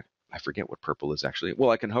 I forget what purple is actually.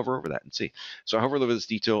 Well, I can hover over that and see. So I hover over this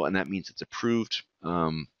detail, and that means it's approved.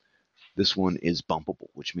 This one is bumpable,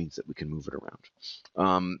 which means that we can move it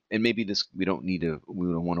around. And maybe this we don't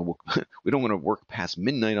want to work past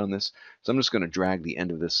midnight on this. So I'm just going to drag the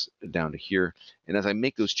end of this down to here. And as I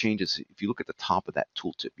make those changes, if you look at the top of that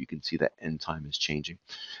tooltip, you can see that end time is changing.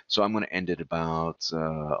 So I'm going to end at about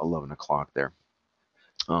 11 o'clock there.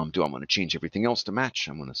 Do I want to change everything else to match?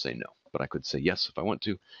 I'm going to say no, but I could say yes if I want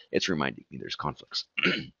to. It's reminding me there's conflicts.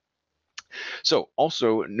 So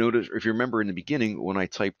also notice, if you remember in the beginning when I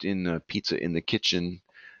typed in pizza in the kitchen,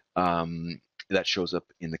 that shows up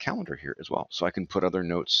in the calendar here as well. So I can put other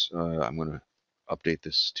notes. I'm going to update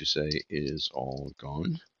this to say is all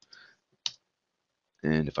gone.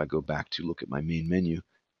 And if I go back to look at my main menu,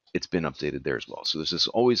 it's been updated there as well. So there's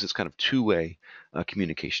always this kind of two-way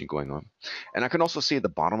communication going on. And I can also see at the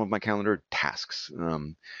bottom of my calendar tasks,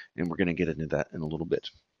 and we're going to get into that in a little bit.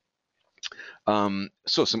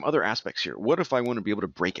 So some other aspects here. What if I want to be able to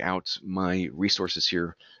break out my resources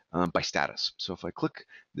here by status? So if I click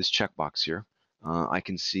this checkbox here, I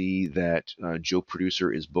can see that Joe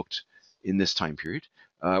Producer is booked in this time period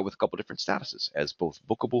with a couple different statuses as both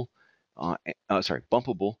bumpable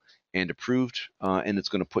and approved, and it's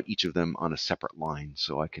going to put each of them on a separate line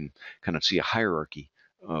so I can kind of see a hierarchy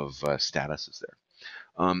of statuses there.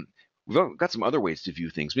 We've got some other ways to view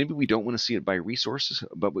things. Maybe we don't want to see it by resources,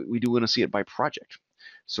 but we do want to see it by project.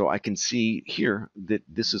 So I can see here that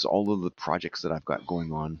this is all of the projects that I've got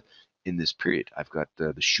going on in this period. I've got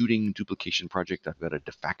the shooting duplication project, I've got a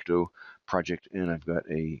de facto project, and I've got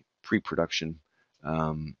a pre-production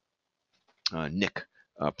NIC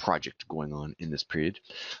project going on in this period.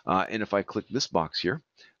 And if I click this box here,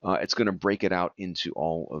 it's going to break it out into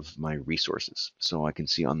all of my resources. So I can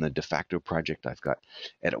see on the de facto project, I've got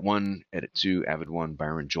Edit 1, Edit 2, Avid 1,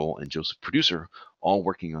 Byron, Joel, and Joseph Producer all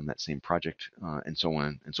working on that same project, and so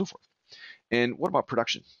on and so forth. And what about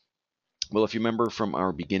production? Well, if you remember from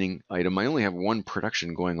our beginning item, I only have one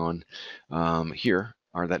production going on here,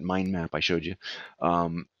 or that mind map I showed you.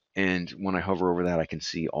 And when I hover over that, I can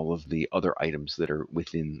see all of the other items that are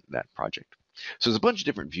within that project. So there's a bunch of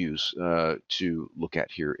different views to look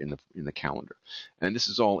at here in the calendar. And this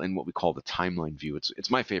is all in what we call the timeline view. It's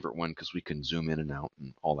my favorite one because we can zoom in and out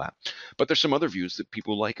and all that. But there's some other views that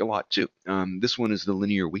people like a lot too. This one is the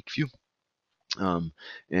linear week view.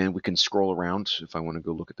 And we can scroll around if I want to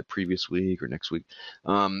go look at the previous week or next week.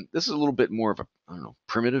 This is a little bit more of a, I don't know,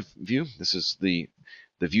 primitive view. This is the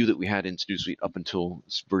view that we had in To-Do Suite up until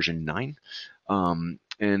version 9.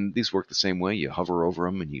 And these work the same way. You hover over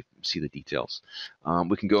them and you see the details.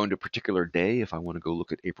 We can go into a particular day if I want to go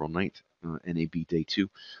look at April 9th, NAB Day 2,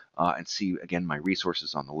 and see, again, my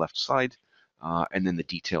resources on the left side, and then the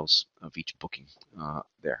details of each booking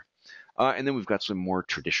there. And then we've got some more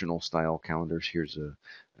traditional style calendars. Here's a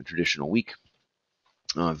traditional week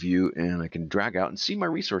view, and I can drag out and see my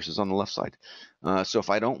resources on the left side. So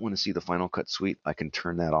if I don't want to see the Final Cut Suite, I can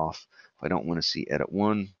turn that off. If I don't want to see Edit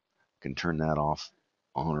 1, I can turn that off,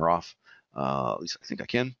 on or off. At least I think I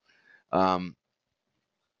can.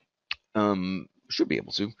 Should be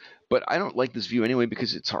able to. But I don't like this view anyway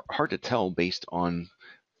because it's hard to tell based on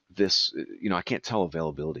this. I can't tell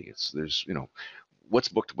availability. There's what's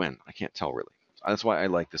booked when. I can't tell really. That's why I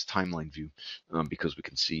like this timeline view, because we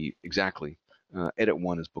can see exactly. Edit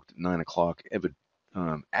 1 is booked at 9 o'clock. Avid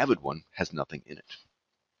 1 has nothing in it.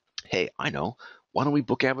 Hey, I know. Why don't we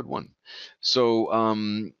book Avid 1? So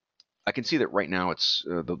I can see that right now it's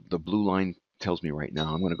the blue line tells me right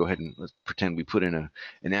now. I'm going to go ahead and let's pretend we put in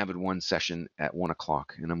an Avid 1 session at 1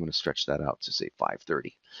 o'clock, and I'm going to stretch that out to say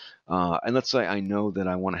 5:30. And let's say I know that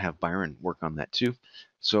I want to have Byron work on that too.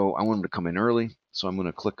 So I want him to come in early. So I'm going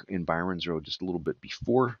to click in Byron's row just a little bit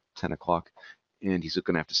before 10 o'clock. And he's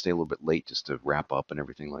going to have to stay a little bit late just to wrap up and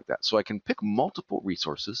everything like that. So I can pick multiple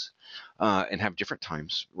resources and have different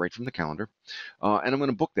times right from the calendar. And I'm going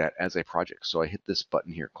to book that as a project. So I hit this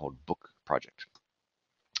button here called Book Project.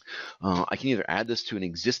 I can either add this to an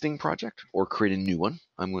existing project or create a new one.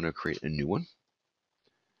 I'm going to create a new one.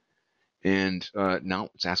 And now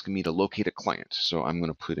it's asking me to locate a client. So I'm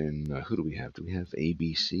going to put in, who do we have? Do we have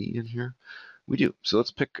ABC in here? We do. So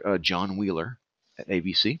let's pick John Wheeler at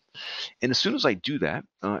ABC. And as soon as I do that,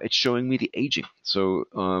 it's showing me the aging. So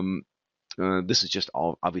this is just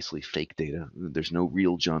all obviously fake data. There's no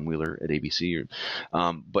real John Wheeler at ABC.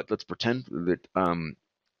 But let's pretend that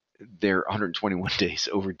they're 121 days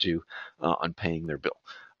overdue on paying their bill.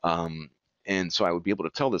 And so I would be able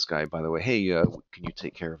to tell this guy, by the way, hey, can you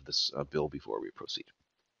take care of this bill before we proceed?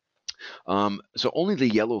 So only the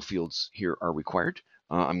yellow fields here are required.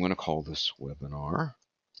 I'm going to call this webinar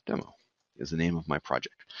demo is the name of my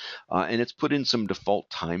project. And it's put in some default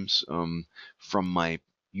times from my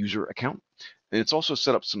user account. And it's also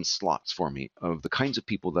set up some slots for me of the kinds of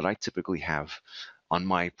people that I typically have on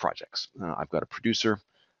my projects. I've got a producer,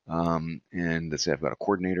 and let's say I've got a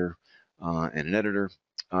coordinator and an editor.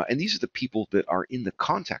 And these are the people that are in the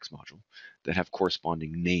contacts module that have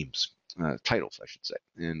corresponding names, titles, I should say.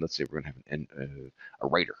 And let's say we're going to have a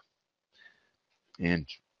writer. And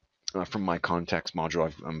from my contacts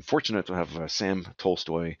module, I'm fortunate to have Sam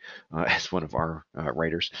Tolstoy as one of our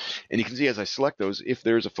writers. And you can see as I select those, if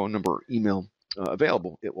there's a phone number or email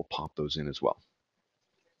available, it will pop those in as well.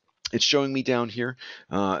 It's showing me down here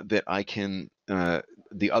that I can,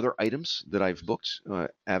 the other items that I've booked,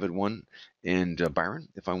 Avid 1 and Byron,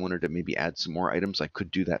 if I wanted to maybe add some more items, I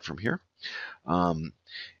could do that from here. And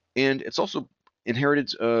it's also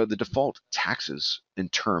inherited the default taxes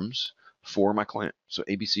and terms for my client. So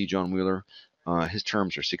ABC John Wheeler, his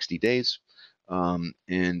terms are 60 days.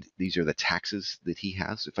 And these are the taxes that he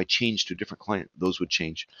has. If I change to a different client, those would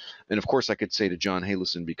change. And of course, I could say to John, hey,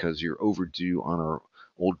 listen, because you're overdue on our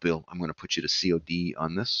old bill, I'm going to put you to COD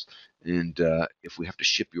on this. And if we have to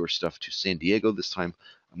ship your stuff to San Diego this time,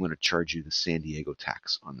 I'm going to charge you the San Diego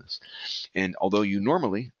tax on this. And although you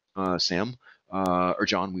normally, Sam, or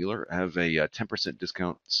John Wheeler, have a 10%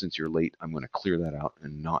 discount since you're late, I'm going to clear that out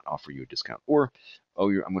and not offer you a discount. Or,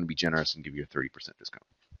 I'm going to be generous and give you a 30% discount.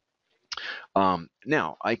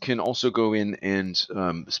 Now, I can also go in and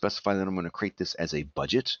specify that I'm going to create this as a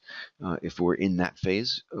budget if we're in that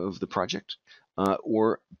phase of the project,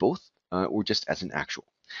 or both, or just as an actual.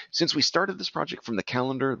 Since we started this project from the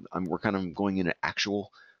calendar, we're kind of going in an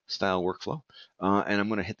actual style workflow, and I'm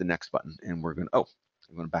going to hit the next button, and I'm going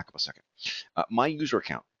to back up a second. My user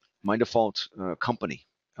account, my default company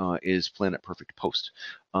is Planet Perfect Post.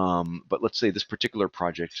 But let's say this particular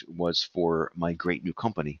project was for my great new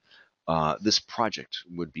company. This project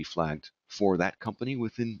would be flagged for that company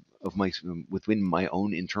within my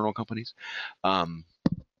own internal companies. Um,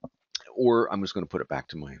 or I'm just going to put it back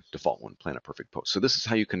to my default one, Planet Perfect Post. So this is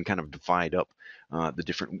how you can kind of divide up the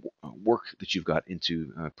different work that you've got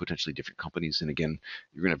into potentially different companies. And again,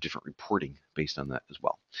 you're going to have different reporting based on that as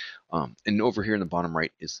well. And over here in the bottom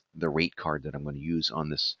right is the rate card that I'm going to use on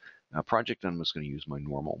this project. I'm just going to use my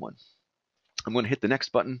normal one. I'm going to hit the next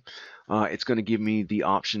button. It's going to give me the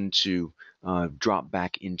option to drop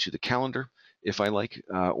back into the calendar if I like,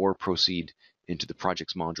 or proceed into the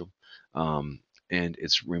projects module. And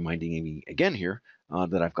it's reminding me again here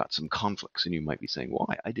that I've got some conflicts. And you might be saying, well,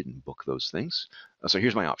 I didn't book those things. So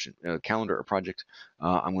here's my option, calendar or project.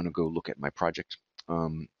 I'm going to go look at my project.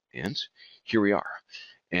 And here we are.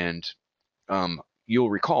 And you'll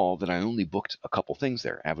recall that I only booked a couple things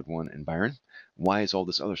there, Avid One and Byron. Why is all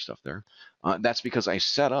this other stuff there? That's because I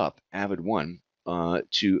set up Avid One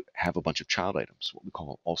to have a bunch of child items, what we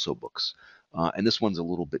call also books. And this one's a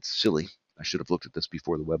little bit silly. I should have looked at this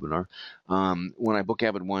before the webinar. When I book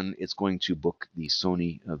Avid One, it's going to book the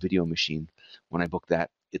Sony video machine. When I book that,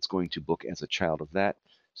 it's going to book as a child of that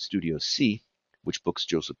Studio C, which books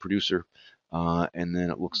Joseph Producer. And then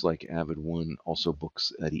it looks like Avid One also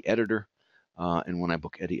books the editor. And when I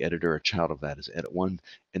book Eddie Editor, a child of that is Edit 1,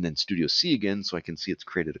 and then Studio C again, so I can see it's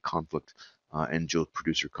created a conflict, and Joe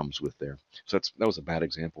Producer comes with there. So that was a bad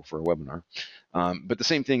example for a webinar. But the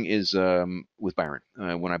same thing is with Byron.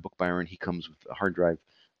 When I book Byron, he comes with a hard drive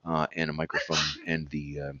and a microphone and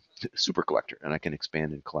the super collector, and I can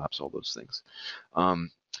expand and collapse all those things.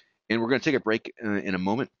 And we're going to take a break in a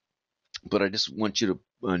moment. But I just want you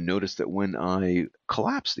to notice that when I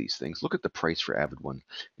collapse these things, look at the price for Avid One.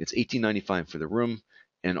 It's $18.95 for the room,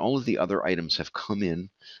 and all of the other items have come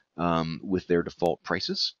in with their default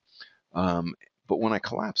prices. But when I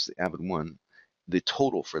collapse the Avid One, the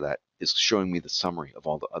total for that is showing me the summary of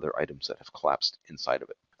all the other items that have collapsed inside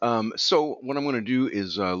of it. So what I'm going to do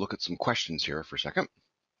is look at some questions here for a second.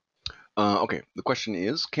 Okay, the question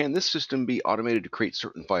is, can this system be automated to create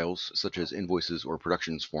certain files, such as invoices or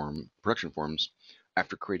production forms,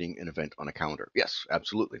 after creating an event on a calendar? Yes,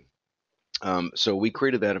 absolutely. So we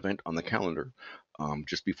created that event on the calendar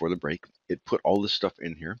just before the break. It put all this stuff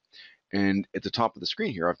in here. And at the top of the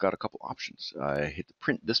screen here, I've got a couple options. I hit the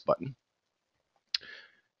print this button.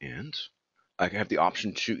 And I have the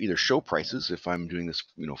option to either show prices if I'm doing this,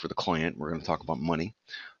 for the client. We're going to talk about money.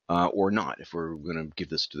 Or not, if we're going to give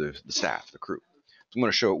this to the staff, the crew. So I'm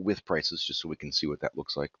going to show it with prices just so we can see what that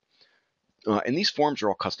looks like. And these forms are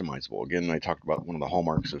all customizable. Again, I talked about one of the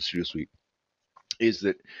hallmarks of Studio Suite is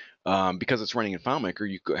that because it's running in FileMaker,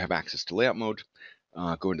 you have access to layout mode,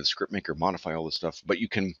 go into the script maker, modify all this stuff, but you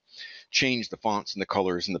can change the fonts and the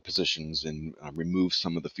colors and the positions and remove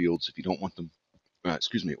some of the fields if you don't want them,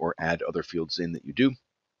 or add other fields in that you do.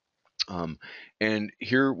 And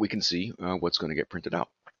here we can see what's going to get printed out.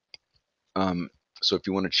 So if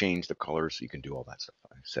you want to change the colors, you can do all that stuff.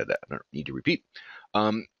 I said that, I don't need to repeat.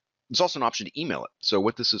 There's also an option to email it. So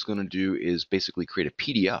what this is going to do is basically create a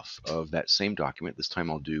PDF of that same document. This time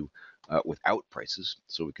I'll do without prices,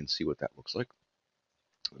 so we can see what that looks like.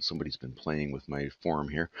 Somebody's been playing with my form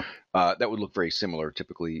here. That would look very similar,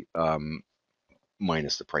 typically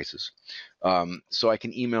minus the prices. So I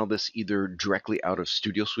can email this either directly out of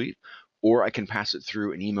Studio Suite, or I can pass it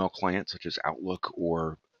through an email client such as Outlook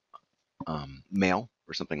or Mail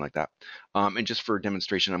or something like that. And just for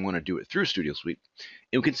demonstration, I'm going to do it through Studio Suite.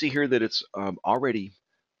 And we can see here that it's already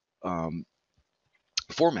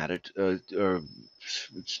formatted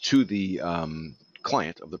to the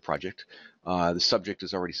client of the project. The subject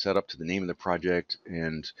is already set up to the name of the project,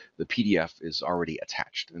 and the PDF is already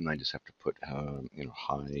attached. And I just have to put,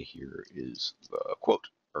 hi, here is the quote,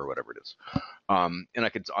 or whatever it is. And I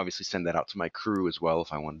could obviously send that out to my crew as well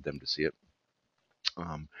if I wanted them to see it.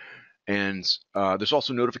 And there's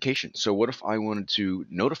also notification. So what if I wanted to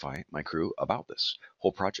notify my crew about this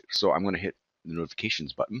whole project? So I'm going to hit the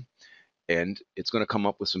notifications button, and it's going to come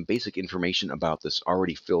up with some basic information about this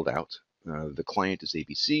already filled out. The client is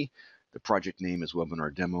ABC. The project name is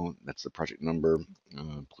Webinar Demo. That's the project number.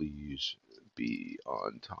 Please be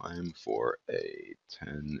on time for a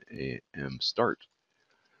 10 a.m. start.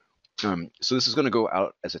 So this is going to go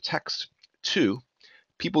out as a text to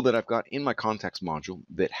people that I've got in my contacts module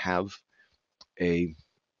that have a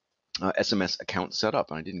SMS account set up.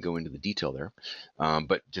 And I didn't go into the detail there,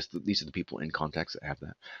 but just these are the people in contacts that have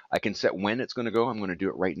that. I can set when it's going to go. I'm going to do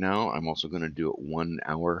it right now. I'm also going to do it 1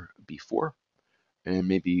 hour before and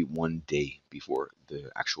maybe 1 day before the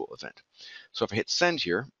actual event. So if I hit send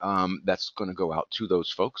here, that's going to go out to those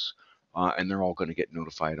folks, and they're all going to get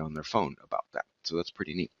notified on their phone about that. So that's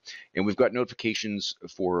pretty neat. And we've got notifications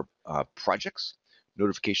for projects,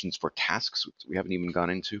 notifications for tasks we haven't even gone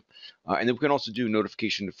into, and then we can also do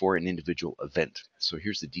notification for an individual event. So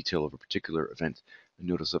here's the detail of a particular event.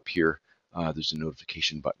 Notice up here, there's a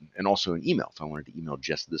notification button and also an email if I wanted to email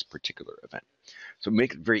just this particular event. So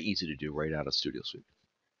make it very easy to do right out of Studio Suite.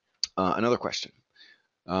 Another question.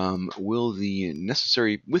 With the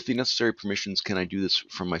necessary permissions, can I do this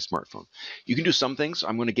from my smartphone? You can do some things.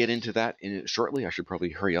 I'm going to get into that shortly. I should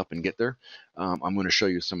probably hurry up and get there. I'm going to show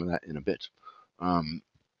you some of that in a bit.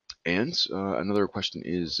 Another question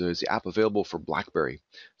is the app available for BlackBerry?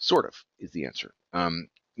 Sort of is the answer. When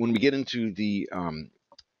we get into the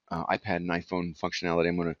iPad and iPhone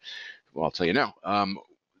functionality, I'll tell you now.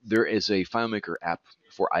 There is a FileMaker app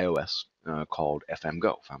for iOS called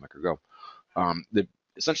FileMaker Go, that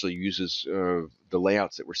essentially uses the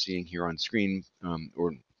layouts that we're seeing here on screen,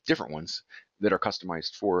 or different ones that are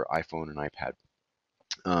customized for iPhone and iPad.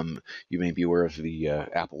 You may be aware of the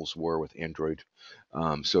Apple's war with Android,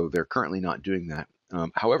 so they're currently not doing that.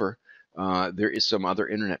 However, there is some other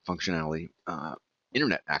internet functionality,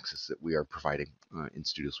 internet access that we are providing in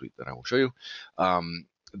Studio Suite that I will show you,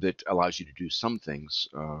 that allows you to do some things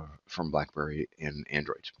from BlackBerry and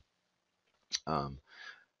Android.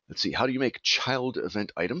 Let's see, how do you make child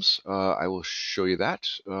event items? I will show you that.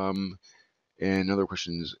 And another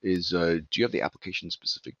question is do you have the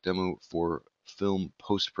application-specific demo for film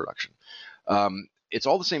post-production? It's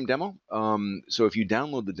all the same demo. So if you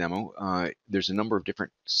download the demo, there's a number of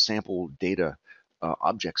different sample data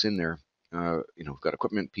objects in there. We've got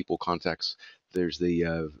equipment, people, contacts. There's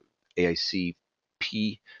the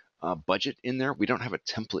AICP budget in there. We don't have a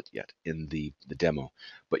template yet in the demo,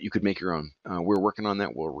 but you could make your own. We're working on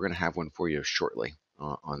that. We're going to have one for you shortly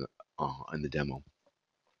on the demo.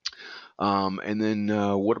 And then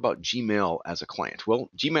what about Gmail as a client? Well,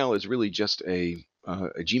 Gmail is really just a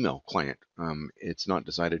Gmail client. It's not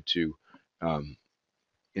decided to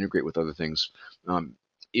integrate with other things.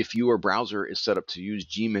 If your browser is set up to use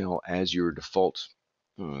Gmail as your default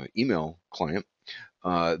email client,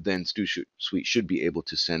 then Studio Suite should be able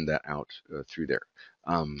to send that out through there.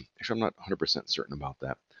 Actually, I'm not 100% certain about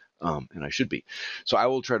that, and I should be. So I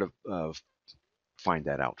will try to find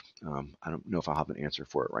that out. I don't know if I'll have an answer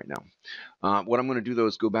for it right now. What I'm going to do, though,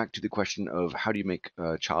 is go back to the question of how do you make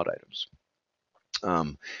child items.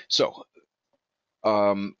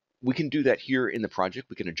 We can do that here in the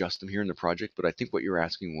project. We can adjust them here in the project, but I think what you're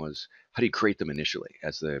asking was, how do you create them initially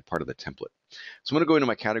as the part of the template? So I'm going to go into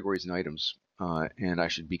my categories and items, and I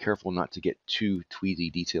should be careful not to get too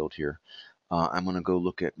tweedy detailed here. I'm going to go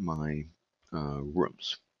look at my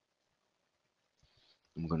rooms.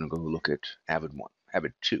 I'm going to go look at Avid 1,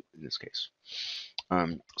 Avid 2 in this case.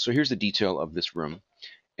 So here's the detail of this room.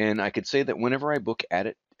 And I could say that whenever I book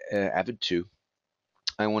Avid 2,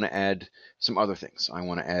 I want to add some other things. I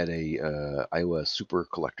want to add a Iowa super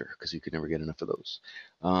collector, because you could never get enough of those.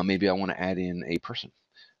 Maybe I want to add in a person.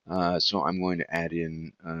 So I'm going to add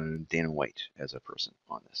in Dana White as a person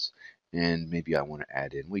on this. And maybe I want to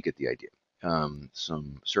add in, we get the idea,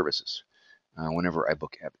 some services. Whenever I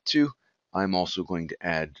book Avid 2, I'm also going to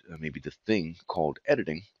add maybe the thing called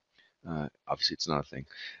editing. Obviously, it's not a thing.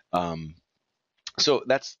 So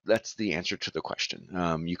that's the answer to the question.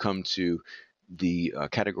 You come to the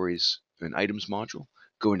categories and items module,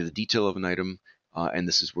 go into the detail of an item, and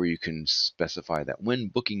this is where you can specify that when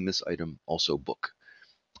booking this item, also book.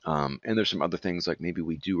 And there's some other things like maybe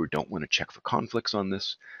we do or don't want to check for conflicts on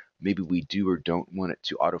this. Maybe we do or don't want it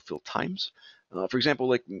to autofill times. For example,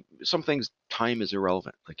 like some things, time is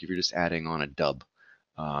irrelevant. Like if you're just adding on a dub,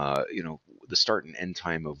 the start and end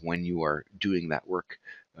time of when you are doing that work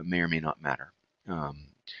may or may not matter.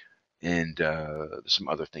 And some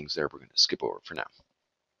other things there we're going to skip over for now.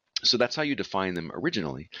 So that's how you define them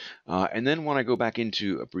originally. And then when I go back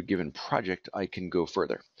into a given project, I can go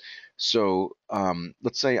further. So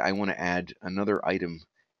let's say I want to add another item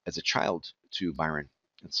as a child to Byron.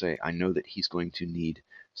 Let's say I know that he's going to need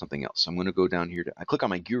something else. So I'm going to go down here I click on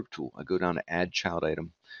my gear tool. I go down to add child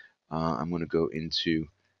item. I'm going to go into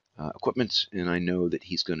equipment, and I know that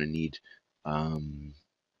he's going to need, I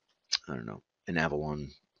don't know, an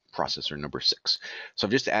Avalon processor number 6. So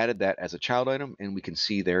I've just added that as a child item, and we can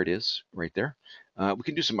see there it is right there. We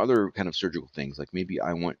can do some other kind of surgical things, like maybe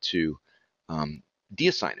I want to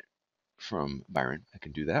deassign it from Byron. I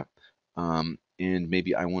can do that. And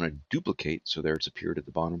maybe I want to duplicate, so there it's appeared at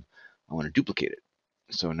the bottom. I want to duplicate it.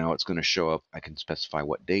 So now it's going to show up. I can specify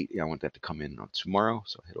what date. Yeah, I want that to come in on tomorrow,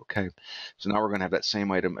 so I hit OK. So now we're going to have that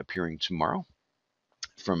same item appearing tomorrow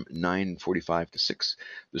from 9:45 to 6.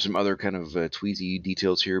 There's some other kind of tweezy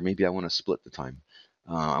details here. Maybe I want to split the time.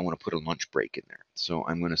 I want to put a lunch break in there. So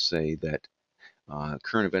I'm going to say that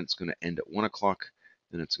current event's going to end at 1 o'clock,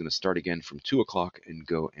 then it's going to start again from 2 o'clock and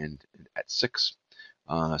go end at 6.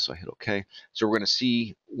 So I hit OK. So we're going to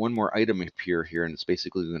see one more item appear here, and it's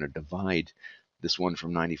basically going to divide this one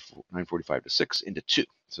from 9:45 to 6 into 2.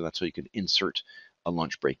 So that's how you can insert a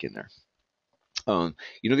lunch break in there. The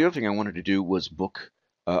other thing I wanted to do was book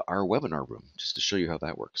our webinar room, just to show you how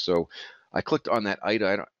that works. So I clicked on that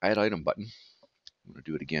add item button. I'm going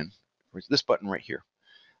to do it again. It's this button right here.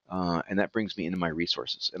 And that brings me into my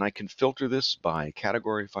resources. And I can filter this by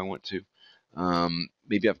category if I want to.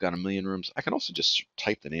 Maybe I've got a million rooms. I can also just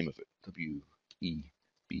type the name of it,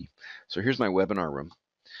 W-E-B. So here's my webinar room.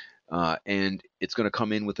 And it's going to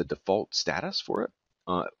come in with a default status for it,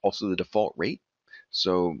 also the default rate.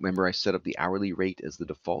 So remember, I set up the hourly rate as the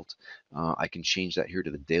default. I can change that here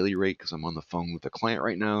to the daily rate because I'm on the phone with the client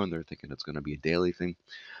right now, and they're thinking it's going to be a daily thing.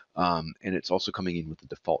 And it's also coming in with the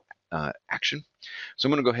default action. So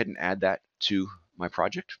I'm going to go ahead and add that to my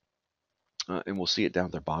project. And we'll see it down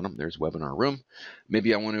at the bottom. There's webinar room.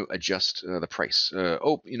 Maybe I want to adjust the price.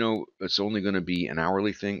 It's only going to be an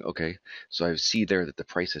hourly thing. Okay, so I see there that the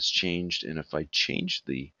price has changed. And if I change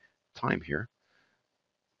the time here,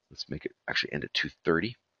 let's make it actually end at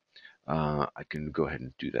 2:30. I can go ahead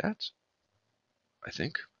and do that, I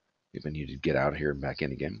think. Maybe I need to get out of here and back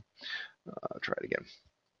in again. Try it again.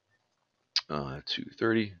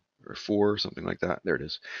 2:30 or 4, something like that. There it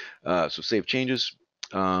is. So save changes.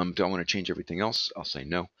 Do I want to change everything else? I'll say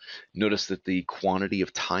no. Notice that the quantity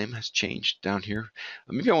of time has changed down here.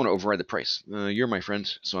 Maybe I want to override the price. You're my friend,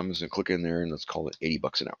 so I'm just going to click in there and let's call it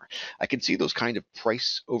 $80 an hour. I can see those kind of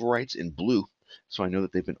price overrides in blue, so I know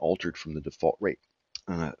that they've been altered from the default rate.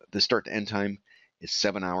 The start to end time is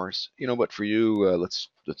 7 hours. But for you, let's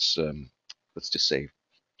just say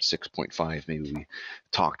 6.5. Maybe we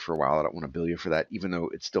talked for a while. I don't want to bill you for that, even though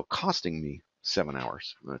it's still costing me 7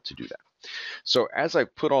 hours to do that. So as I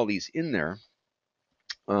put all these in there,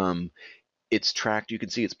 it's tracked. You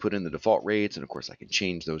can see it's put in the default rates, and of course I can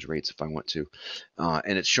change those rates if I want to.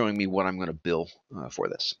 And it's showing me what I'm going to bill for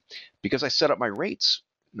this. Because I set up my rates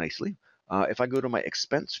nicely, if I go to my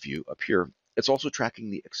expense view up here, it's also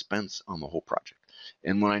tracking the expense on the whole project.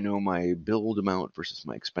 And when I know my billed amount versus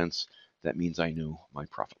my expense, that means I know my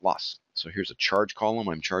profit loss. So here's a charge column.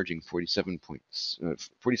 I'm charging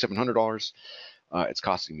 $4,700. It's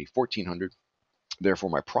costing me $1,400. Therefore,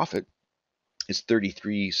 my profit is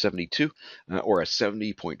 $33.72, or a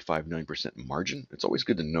 70.59% margin. It's always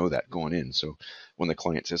good to know that going in. So when the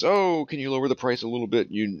client says, "Oh, can you lower the price a little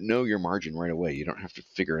bit?" you know your margin right away. You don't have to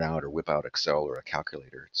figure it out or whip out Excel or a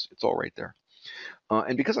calculator. It's all right there.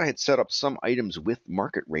 And because I had set up some items with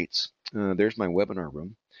market rates, there's my webinar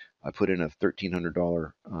room. I put in a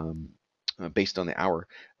 $1,300 based on the hour.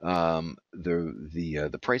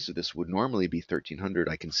 The price of this would normally be $1,300.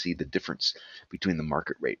 I can see the difference between the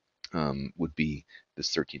market rate would be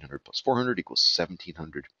this 1,300 plus 400 equals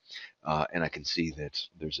 1,700, and I can see that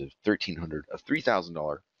there's a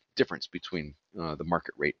 $3,000 difference between the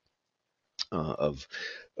market rate of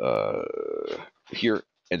here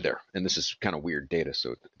and there. And this is kind of weird data,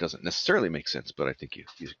 so it doesn't necessarily make sense, but I think you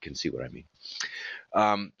can see what I mean.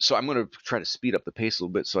 So I'm going to try to speed up the pace a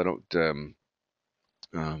little bit so I don't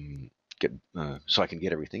so I can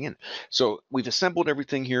get everything in. So we've assembled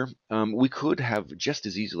everything here. We could have just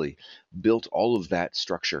as easily built all of that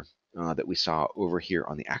structure that we saw over here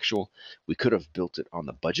on the actual. We could have built it on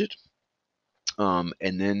the budget, and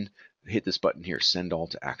then hit this button here, send all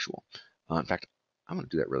to actual. In fact, I'm going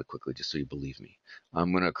to do that really quickly just so you believe me.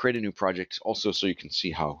 I'm going to create a new project also so you can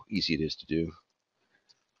see how easy it is to do.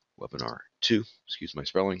 Webinar 2, excuse my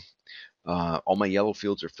spelling. All my yellow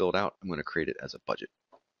fields are filled out. I'm going to create it as a budget.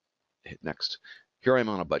 Hit next. Here I'm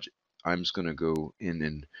on a budget. I'm just going to go in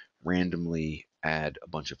and randomly add a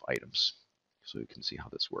bunch of items so you can see how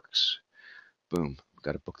this works. Boom. We've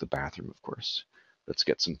got to book the bathroom, of course. Let's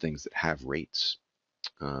get some things that have rates.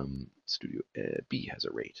 Studio B has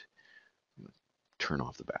a rate. Turn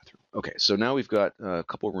off the bathroom. Okay, so now we've got a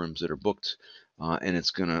couple rooms that are booked, and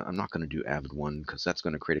it's gonna. I'm not gonna do Avid 1 because that's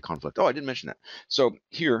gonna create a conflict. Oh, I didn't mention that. So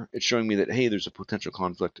here it's showing me that hey, there's a potential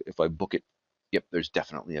conflict if I book it Yep, there's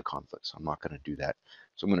definitely a conflict, so I'm not going to do that.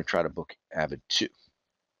 So I'm going to try to book Avid 2.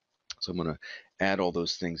 So I'm going to add all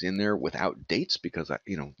those things in there without dates because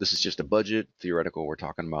this is just a budget, theoretical. We're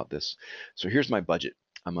talking about this. So here's my budget.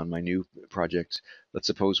 I'm on my new project. Let's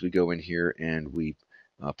suppose we go in here and we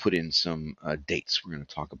put in some dates. We're going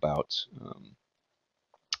to talk about.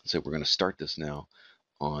 So we're going to start this now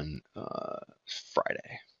on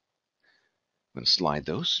Friday. I'm going to slide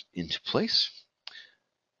those into place.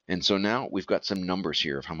 And so now we've got some numbers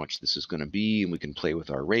here of how much this is going to be, and we can play with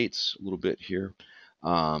our rates a little bit here.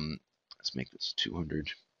 Let's make this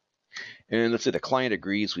 200. And let's say the client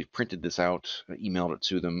agrees. We've printed this out, emailed it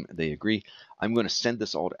to them. They agree. I'm going to send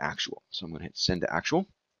this all to actual. So I'm going to hit send to actual.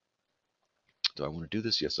 Do I want to do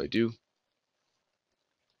this? Yes, I do.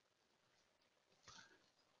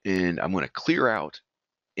 And I'm going to clear out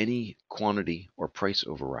any quantity or price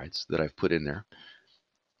overrides that I've put in there.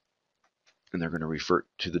 And they're going to revert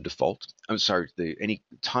to the default. I'm sorry, any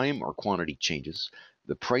time or quantity changes.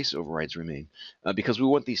 The price overrides remain because we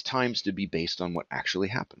want these times to be based on what actually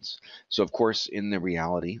happens. So of course, in the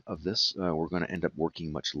reality of this, we're going to end up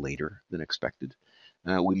working much later than expected.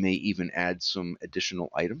 We may even add some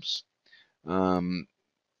additional items. So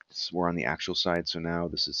we're on the actual side, so now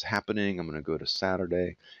this is happening. I'm going to go to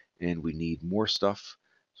Saturday, and we need more stuff.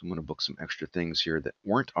 So I'm going to book some extra things here that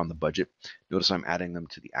weren't on the budget. Notice I'm adding them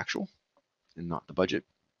to the actual and not the budget.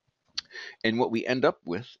 And what we end up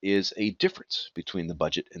with is a difference between the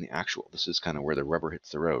budget and the actual. This is kind of where the rubber hits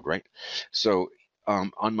the road, right? So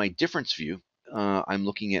on my difference view, I'm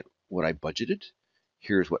looking at what I budgeted.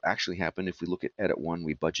 Here's what actually happened. If we look at edit 1,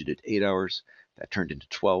 we budgeted 8 hours. That turned into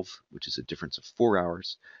 12, which is a difference of 4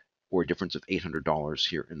 hours, or a difference of $800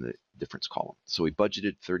 here in the difference column. So we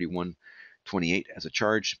budgeted $31.28 as a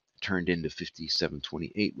charge, turned into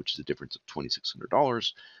 $57.28, which is a difference of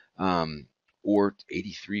 $2,600. Or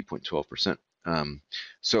 83.12%.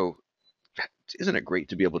 So isn't it great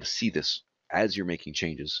to be able to see this as you're making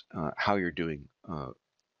changes, how you're doing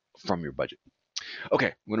from your budget? Okay,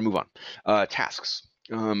 I'm going to move on. Tasks.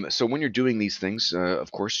 So when you're doing these things,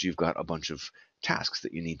 of course, you've got a bunch of tasks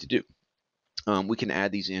that you need to do. We can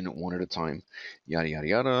add these in one at a time, yada, yada,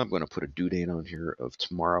 yada. I'm going to put a due date on here of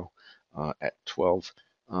tomorrow at 12,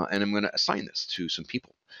 and I'm going to assign this to some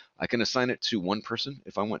people. I can assign it to one person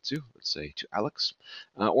if I want to, let's say to Alex,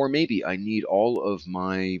 or maybe I need all of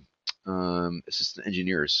my assistant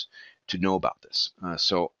engineers to know about this.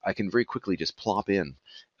 So I can very quickly just plop in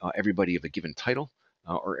everybody of a given title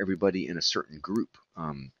or everybody in a certain group.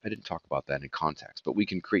 I didn't talk about that in context, but we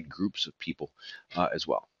can create groups of people as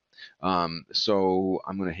well. So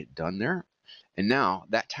I'm going to hit done there. And now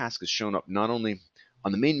that task is shown up not only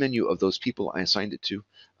on the main menu of those people I assigned it to,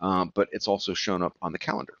 but it's also shown up on the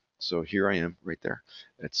calendar. So here I am right there.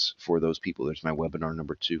 It's for those people. There's my webinar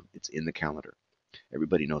number 2. It's in the calendar.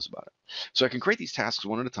 Everybody knows about it. So I can create these tasks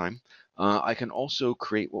one at a time. I can also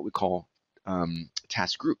create what we call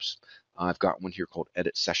task groups. I've got one here called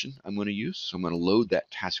edit session I'm going to use. So I'm going to load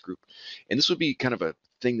that task group. And this would be kind of a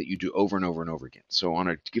thing that you do over and over and over again. So on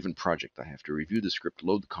a given project, I have to review the script,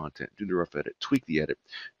 load the content, do the rough edit, tweak the edit,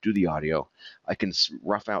 do the audio. I can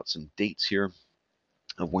rough out some dates here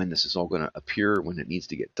of when this is all going to appear, when it needs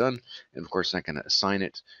to get done. And of course, I can assign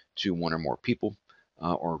it to one or more people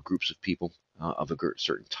or groups of people of a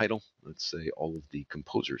certain title. Let's say all of the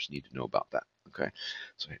composers need to know about that. Okay,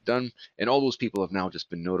 so I hit done. And all those people have now just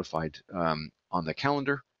been notified on the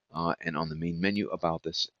calendar and on the main menu about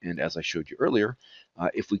this. And as I showed you earlier,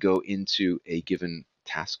 if we go into a given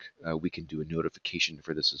task, we can do a notification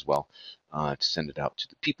for this as well to send it out to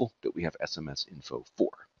the people that we have SMS info for.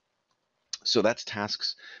 So that's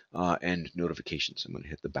tasks and notifications. I'm going to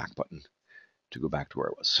hit the back button to go back to where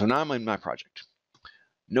I was. So now I'm in my project.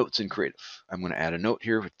 Notes in Creative. I'm going to add a note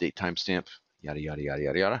here with date, timestamp, yada, yada, yada,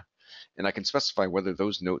 yada, yada. And I can specify whether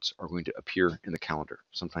those notes are going to appear in the calendar.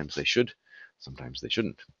 Sometimes they should, sometimes they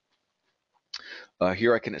shouldn't.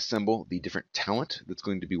 Here I can assemble the different talent that's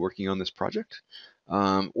going to be working on this project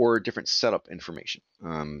or different setup information,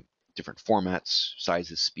 different formats,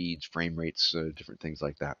 sizes, speeds, frame rates, different things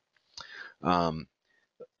like that.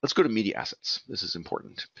 Let's go to media assets. This is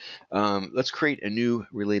important. Let's create a new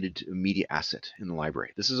related media asset in the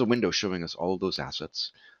library. This is a window showing us all of those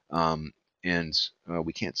assets, and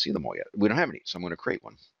we can't see them all yet. We don't have any, so I'm going to create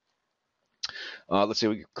one. Let's say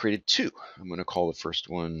we created 2. I'm going to call the first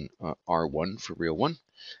one R1 for real 1.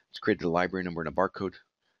 It's created a library number and a barcode.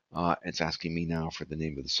 It's asking me now for the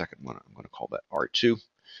name of the second one. I'm going to call that R2.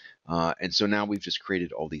 And so now we've just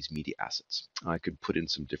created all these media assets. I could put in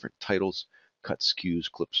some different titles cuts, cues,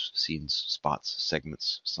 clips, scenes, spots,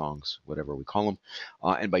 segments, songs, whatever we call them.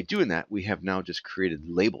 And by doing that, we have now just created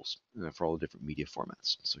labels for all the different media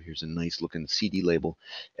formats. So here's a nice looking CD label.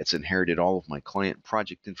 It's inherited all of my client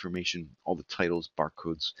project information, all the titles,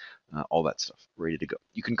 barcodes, all that stuff, ready to go.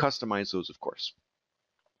 You can customize those, of course.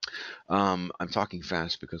 I'm talking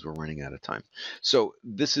fast because we're running out of time. So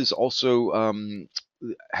this is also,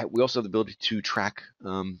 we also have the ability to track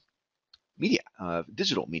media,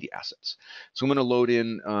 digital media assets. So I'm going to load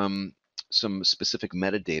in some specific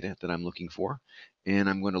metadata that I'm looking for, and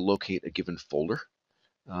I'm going to locate a given folder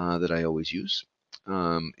that I always use.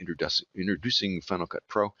 Introducing Final Cut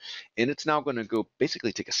Pro, and it's now going to go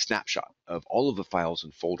basically take a snapshot of all of the files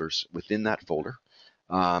and folders within that folder,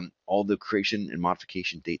 all the creation and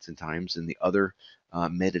modification dates and times, and the other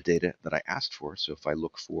metadata that I asked for. So if I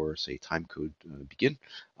look for, say, timecode begin,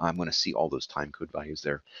 I'm going to see all those timecode values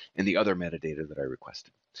there and the other metadata that I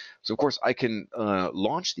requested. So of course I can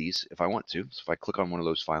launch these if I want to. So if I click on one of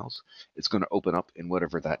those files, it's going to open up in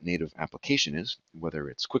whatever that native application is, whether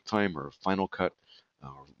it's QuickTime or Final Cut,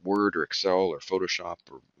 or Word or Excel or Photoshop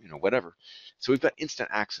or whatever. So we've got instant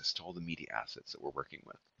access to all the media assets that we're working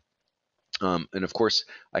with. And of course,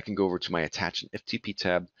 I can go over to my Attach and FTP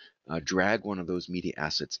tab, drag one of those media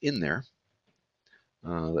assets in there.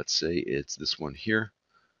 Let's say it's this one here,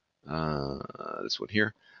 and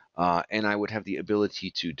I would have the ability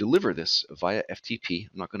to deliver this via FTP.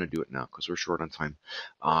 I'm not going to do it now because we're short on time,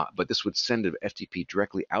 but this would send an FTP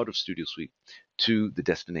directly out of Studio Suite to the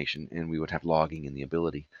destination, and we would have logging and the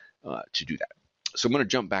ability to do that. So I'm going to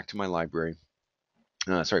jump back to my library.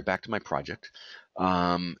 Back to my project,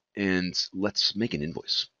 and let's make an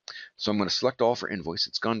invoice. So I'm going to select all for invoice.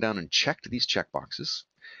 It's gone down and checked these checkboxes,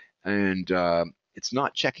 and it's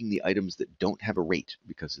not checking the items that don't have a rate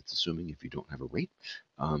because it's assuming if you don't have a rate,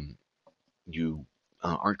 you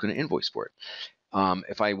aren't going to invoice for it.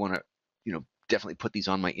 If I want to, definitely put these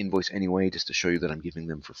on my invoice anyway, just to show you that I'm giving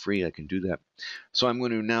them for free, I can do that. So I'm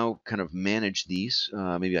going to now kind of manage these.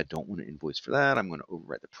 Maybe I don't want to invoice for that. I'm going to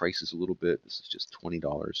overwrite the prices a little bit. This is just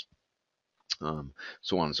 $20.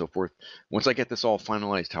 So on and so forth. Once I get this all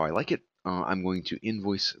finalized how I like it, I'm going to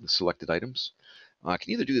invoice the selected items. I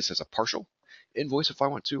can either do this as a partial invoice if I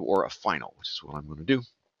want to, or a final, which is what I'm going to do.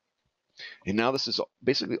 And now this is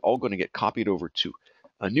basically all going to get copied over to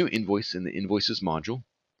a new invoice in the invoices module.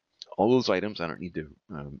 All those items, I don't need to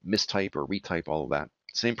mistype or retype all of that.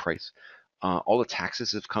 Same price. All the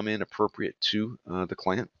taxes have come in appropriate to the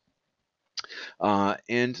client.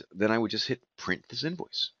 And then I would just hit print this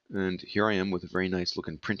invoice. And here I am with a very nice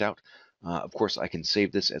looking printout. Of course, I can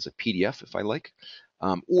save this as a PDF if I like.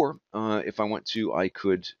 Or if I want to, I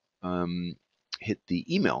could hit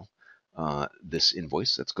the email this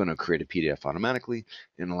invoice. That's going to create a PDF automatically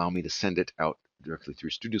and allow me to send it out directly through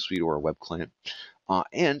Studio Suite or a web client.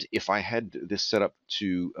 And if I had this set up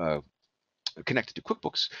to connected to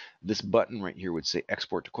QuickBooks, this button right here would say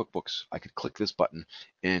Export to QuickBooks. I could click this button,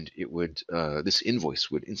 and it would this invoice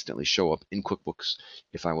would instantly show up in QuickBooks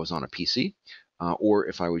if I was on a PC or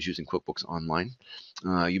if I was using QuickBooks Online.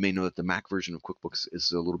 You may know that the Mac version of QuickBooks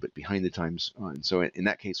is a little bit behind the times, and so in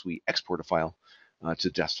that case, we export a file to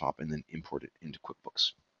desktop and then import it into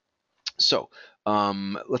QuickBooks. So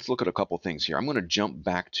let's look at a couple things here. I'm going to jump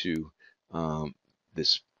back to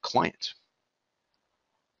this client.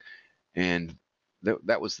 And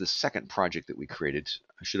that was the second project that we created.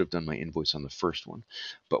 I should have done my invoice on the first one.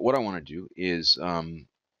 But what I want to do is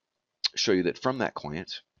show you that from that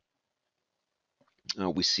client,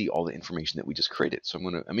 we see all the information that we just created. So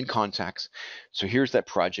I'm in contacts. So here's that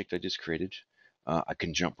project I just created. I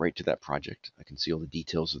can jump right to that project. I can see all the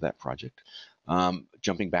details of that project.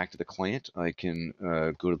 Jumping back to the client, I can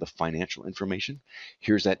go to the financial information.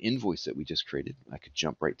 Here's that invoice that we just created. I could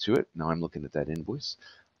jump right to it. Now I'm looking at that invoice.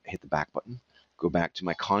 I hit the back button. Go back to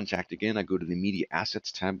my contact again. I go to the media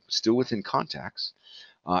assets tab, still within contacts.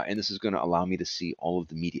 And this is going to allow me to see all of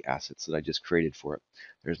the media assets that I just created for it.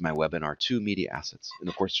 There's my Webinar 2 media assets. And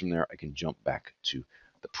of course, from there, I can jump back to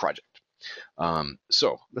the project.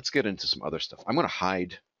 So let's get into some other stuff. I'm going to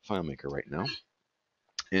hide FileMaker right now.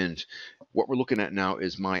 And what we're looking at now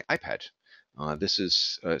is my iPad. This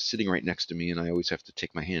is sitting right next to me, and I always have to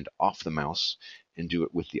take my hand off the mouse and do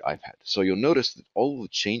it with the iPad. So you'll notice that all of the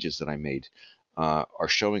changes that I made are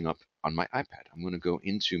showing up on my iPad. I'm going to go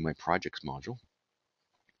into my projects module,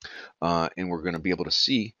 and we're going to be able to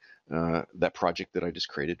see that project that I just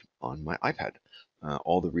created on my iPad.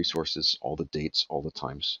 All the resources, all the dates, all the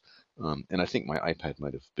times. And I think my iPad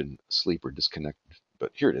might have been asleep or disconnected,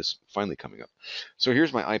 but here it is, finally coming up. So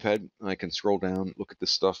here's my iPad. I can scroll down, look at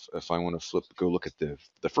this stuff. If I want to go look at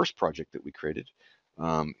the first project that we created,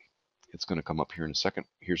 It's going to come up here in a second.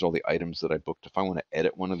 Here's all the items that I booked. If I want to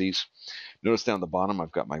edit one of these, notice down the bottom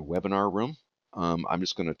I've got my webinar room. I'm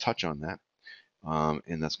just going to touch on that,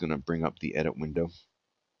 and that's going to bring up the edit window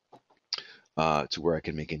to where I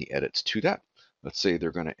can make any edits to that. Let's say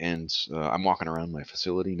they're going to end, I'm walking around my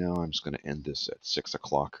facility now. I'm just going to end this at 6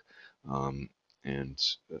 o'clock. And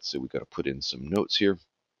let's say we got to put in some notes here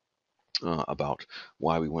about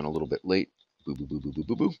why we went a little bit late. Boo, boo, boo, boo, boo,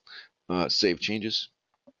 boo, boo. Save changes.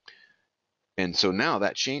 And so now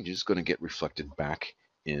that change is going to get reflected back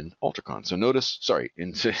in UltraCon. So notice, sorry,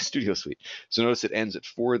 into Studio Suite. So notice it ends at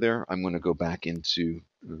 4 there. I'm going to go back into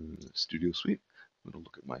Studio Suite. I'm going to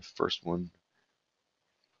look at my first one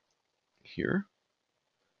here.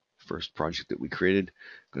 First project that we created.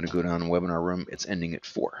 Going to go down in Webinar Room. It's ending at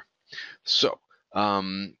 4. So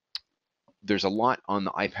there's a lot on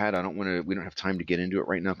the iPad. We don't have time to get into it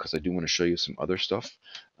right now because I do want to show you some other stuff.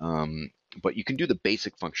 But you can do the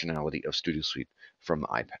basic functionality of Studio Suite from the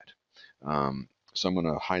iPad. So I'm going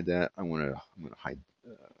to hide that. I'm going to hide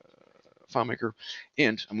FileMaker,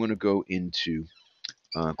 and I'm going to go into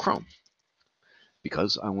Chrome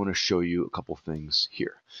because I want to show you a couple things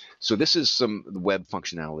here. So this is some web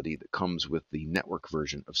functionality that comes with the network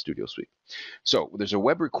version of Studio Suite. So there's a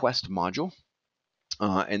web request module.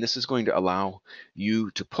 And this is going to allow you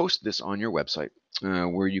to post this on your website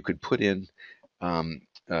where you could put in,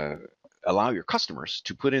 allow your customers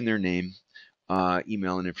to put in their name,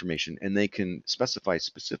 email, and information, and they can specify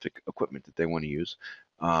specific equipment that they want to use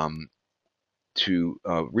to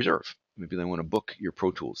reserve. Maybe they want to book your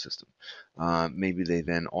Pro Tools system. Maybe they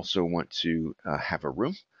then also want to have a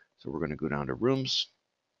room. So we're going to go down to Rooms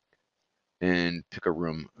and pick a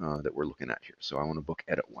room that we're looking at here. So I want to book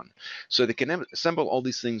Edit 1. So they can assemble all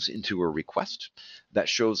these things into a request that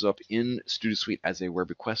shows up in Studio Suite as a web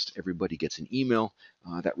request. Everybody gets an email.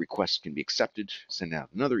 That request can be accepted, send out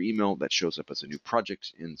another email that shows up as a new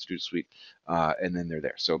project in Studio Suite, and then they're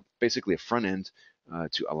there. So basically a front end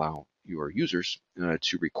to allow your users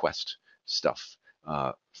to request stuff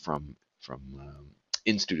from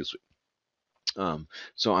in Studio Suite.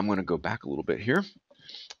 So I'm going to go back a little bit here.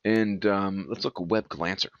 And let's look at Web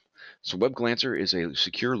Glancer. So Web Glancer is a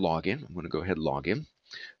secure login. I'm going to go ahead and log in.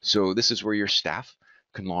 So this is where your staff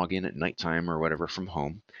can log in at nighttime or whatever from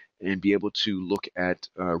home and be able to look at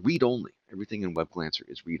read-only. Everything in Web Glancer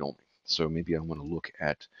is read-only. So maybe I want to look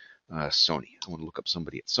at Sony. I want to look up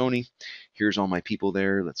somebody at Sony. Here's all my people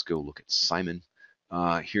there. Let's go look at Simon.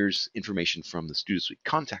 Here's information from the Studio Suite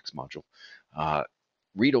Contacts module.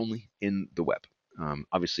 Read-only in the web.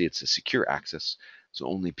 Obviously, it's a secure access. So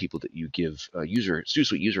only people that you give Studio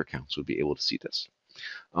Suite user accounts would be able to see this.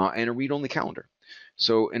 And a read-only calendar.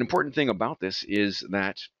 So an important thing about this is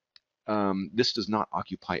that this does not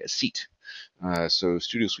occupy a seat. So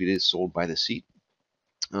Studio Suite is sold by the seat,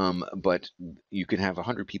 but you can have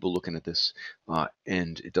 100 people looking at this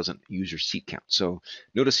and it doesn't use your seat count. So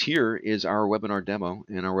notice here is our webinar demo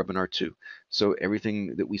and our webinar 2. So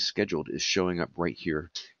everything that we scheduled is showing up right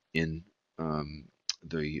here in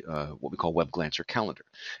what we call Web Glancer calendar.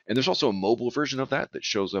 And there's also a mobile version of that that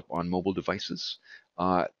shows up on mobile devices.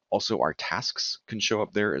 Also our tasks can show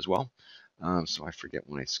up there as well. So I forget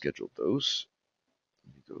when I scheduled those.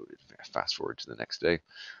 Let me go fast forward to the next day.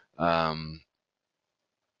 I'm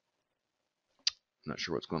not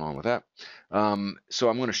sure what's going on with that. So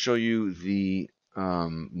I'm going to show you the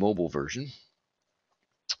mobile version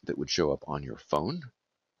that would show up on your phone.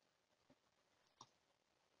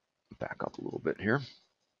 Back up a little bit here.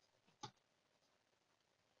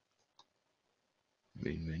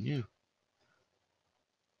 Main menu.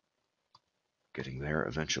 Getting there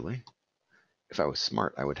eventually. If I was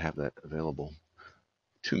smart, I would have that available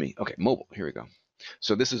to me. Okay, mobile, here we go.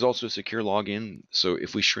 So this is also a secure login. So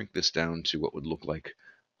if we shrink this down to what would look like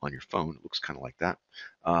on your phone, it looks kind of like that.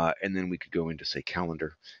 And then we could go into, say,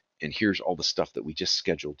 calendar. And here's all the stuff that we just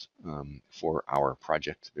scheduled for our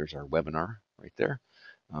project. There's our webinar right there.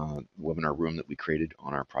 Webinar room that we created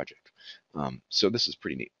on our project. So this is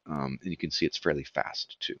pretty neat. And you can see it's fairly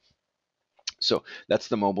fast too. So that's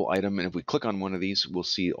the mobile item. And if we click on one of these, we'll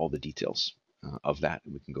see all the details of that,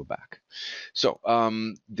 and we can go back. So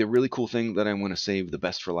the really cool thing that I want to save the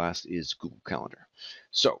best for last is Google Calendar.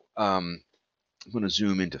 So I'm going to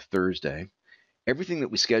zoom into Thursday. Everything that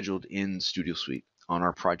we scheduled in Studio Suite on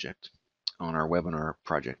our project, on our webinar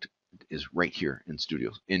project, is right here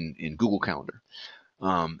in Google Calendar.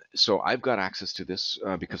 So I've got access to this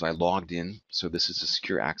because I logged in. So this is a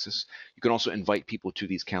secure access. You can also invite people to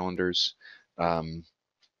these calendars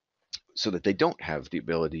so that they don't have the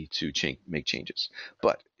ability to make changes.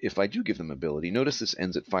 But if I do give them ability, notice this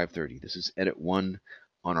ends at 5:30. This is edit 1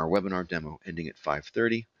 on our webinar demo ending at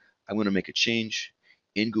 5:30. I'm going to make a change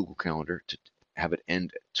in Google Calendar to have it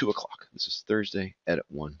end at 2 o'clock. This is Thursday, edit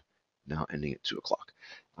 1, now ending at 2 o'clock.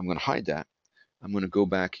 I'm going to hide that. I'm going to go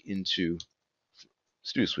back into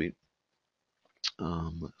Studio Suite,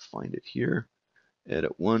 find it here,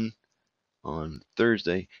 edit 1 on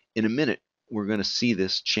Thursday. In a minute, we're going to see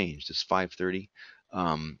this change, this 5:30.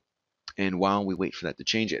 And while we wait for that to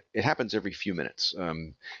change, it happens every few minutes.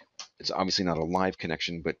 It's obviously not a live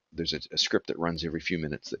connection, but there's a script that runs every few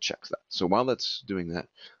minutes that checks that. So while that's doing that,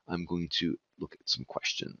 I'm going to look at some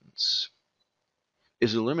questions.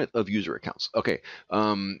 Is there a limit of user accounts? Okay,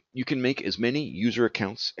 you can make as many user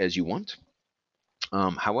accounts as you want.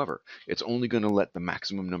 However, it's only going to let the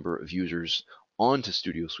maximum number of users onto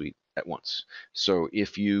Studio Suite at once. So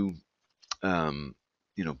if you, let's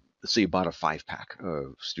say you bought a 5-pack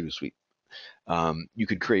of Studio Suite, you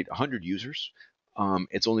could create 100 users.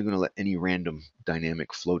 It's only going to let any random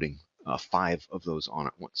dynamic floating 5 of those on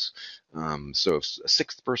at once. So if a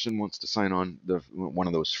 6th person wants to sign on, one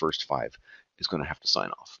of those first 5 is going to have to sign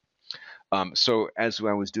off. So as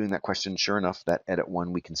I was doing that question, sure enough, that edit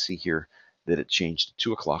 1, we can see here that it changed to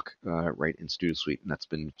 2 o'clock right in Studio Suite, and that's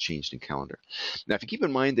been changed in Calendar. Now, if you keep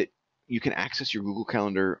in mind that you can access your Google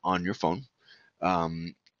Calendar on your phone,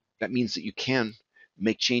 that means that you can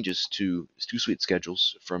make changes to Studio Suite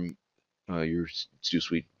schedules from your Studio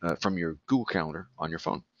Suite from your Google Calendar on your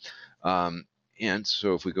phone. And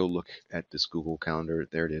so if we go look at this Google Calendar,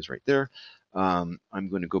 there it is right there. I'm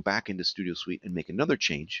going to go back into Studio Suite and make another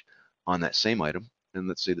change on that same item. And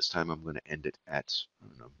let's say this time I'm going to end it at, I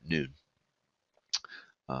don't know, noon,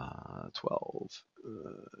 12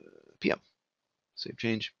 p.m. Save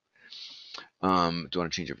change. Do I want to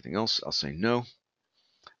change everything else? I'll say no.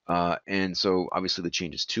 And so obviously the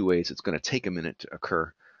change is 2 ways. It's going to take a minute to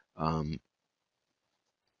occur.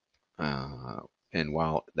 And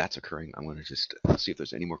while that's occurring, I'm going to just see if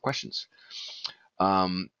there's any more questions.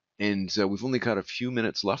 And we've only got a few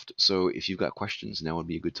minutes left, so if you've got questions, now would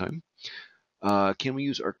be a good time. Can we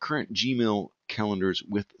use our current Gmail calendars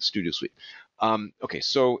with Studio Suite? Okay,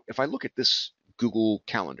 so if I look at this Google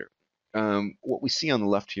Calendar, what we see on the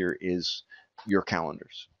left here is your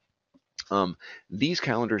calendars. These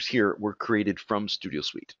calendars here were created from Studio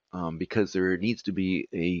Suite because there needs to be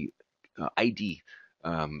a ID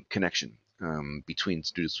connection between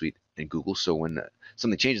Studio Suite and Google. So when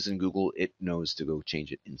something changes in Google, it knows to go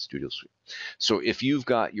change it in Studio Suite. So if you've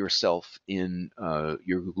got yourself in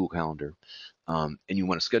your Google Calendar and you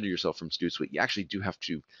want to schedule yourself from Studio Suite, you actually do have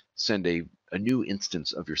to send a new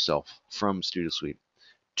instance of yourself from Studio Suite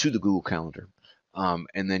to the Google Calendar.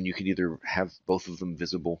 And then you can either have both of them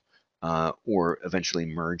visible or eventually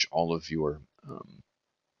merge all of your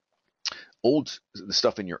the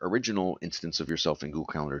stuff in your original instance of yourself in Google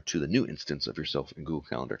Calendar to the new instance of yourself in Google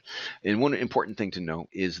Calendar. And one important thing to know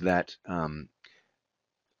is that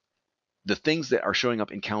the things that are showing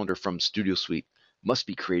up in Calendar from Studio Suite must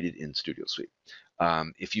be created in Studio Suite.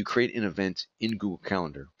 If you create an event in Google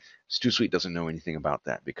Calendar, Studio Suite doesn't know anything about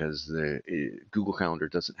that because Google Calendar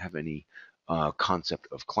doesn't have any concept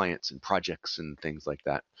of clients and projects and things like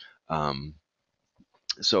that.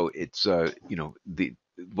 So it's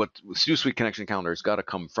what Studio Suite Connection Calendar has got to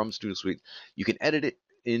come from Studio Suite. You can edit it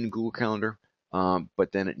in Google Calendar,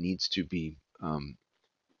 but then it needs to be got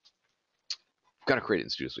to create it in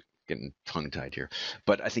Studio Suite. Getting tongue-tied here,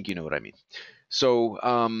 but I think you know what I mean. So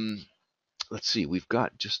let's see. We've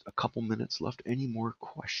got just a couple minutes left. Any more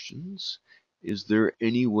questions? Is there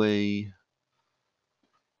any way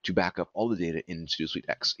to back up all the data in Studio Suite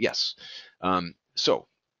X? Yes. So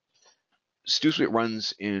Studio Suite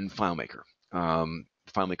runs in FileMaker.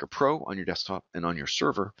 FileMaker Pro on your desktop, and on your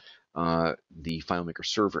server, the FileMaker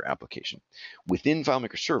Server application. Within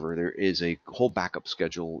FileMaker Server, there is a whole backup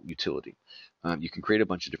schedule utility. You can create a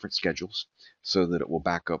bunch of different schedules so that it will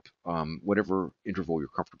back up whatever interval you're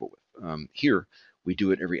comfortable with. Here, we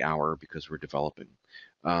do it every hour because we're developing.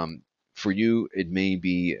 For you, it may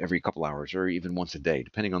be every couple hours or even once a day,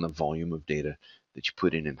 depending on the volume of data that you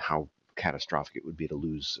put in and how catastrophic it would be to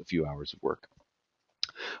lose a few hours of work.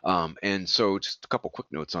 And so just a couple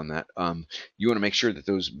quick notes on that. You want to make sure that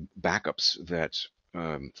those backups that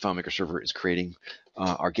FileMaker Server is creating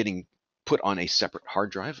are getting put on a separate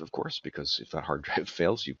hard drive, of course, because if that hard drive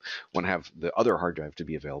fails, you want to have the other hard drive to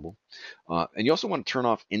be available. And you also want to turn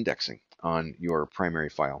off indexing on your primary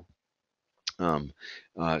file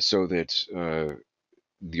so that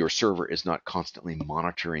your server is not constantly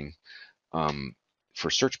monitoring for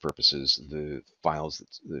search purposes the files that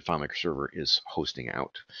the FileMaker Server is hosting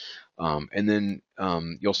out. And then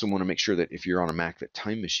you also want to make sure that if you're on a Mac, that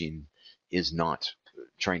Time Machine is not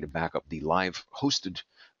trying to back up the live hosted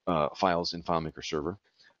files in FileMaker Server.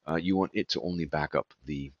 you want it to only back up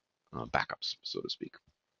the backups, so to speak.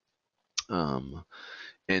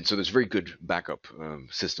 And so there's a very good backup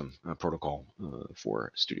system protocol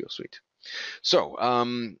for Studio Suite. So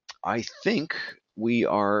I think we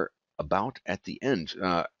are about at the end.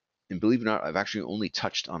 And believe it or not, I've actually only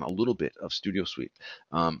touched on a little bit of Studio Suite.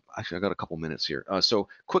 Actually, I got a couple minutes here. So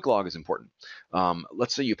quick log is important.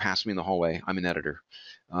 Let's say you pass me in the hallway. I'm an editor.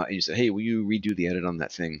 And you say, hey, will you redo the edit on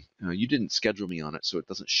that thing? You didn't schedule me on it, so it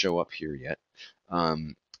doesn't show up here yet.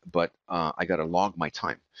 But I got to log my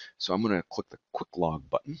time. So I'm going to click the quick log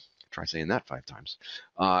button. Try saying that 5 times.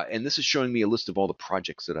 And this is showing me a list of all the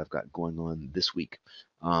projects that I've got going on this week.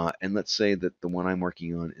 And let's say that the one I'm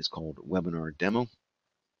working on is called Webinar Demo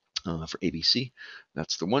for ABC.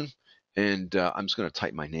 That's the one. And I'm just going to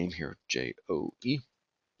type my name here, J-O-E.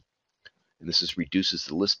 And this reduces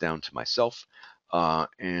the list down to myself or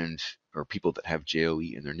people that have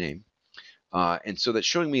J-O-E in their name. And so that's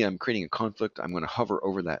showing me I'm creating a conflict. I'm going to hover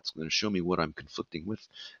over that. It's going to show me what I'm conflicting with.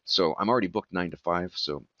 So I'm already booked 9 to 5.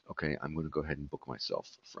 So, okay, I'm going to go ahead and book myself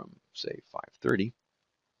from, say, 5:30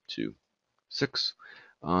 to 6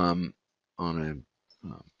 on a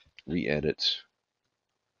re-edit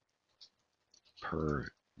per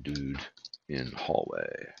dude in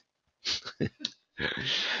hallway.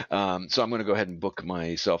 So I'm going to go ahead and book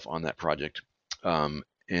myself on that project. And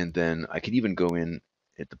then I could even go in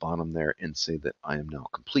at the bottom there and say that I am now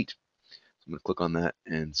complete. So I'm going to click on that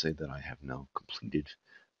and say that I have now completed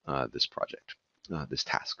this project, this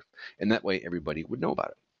task. And that way everybody would know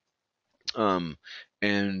about it.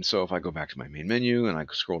 And so if I go back to my main menu and I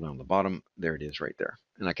scroll down the bottom, there it is right there.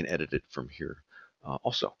 And I can edit it from here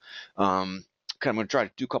also. I'm going to try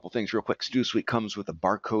to do a couple things real quick. Studio Suite comes with a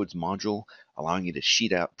barcodes module, allowing you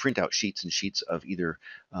to print out sheets and sheets of either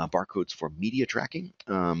barcodes for media tracking,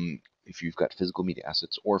 if you've got physical media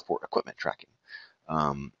assets, or for equipment tracking.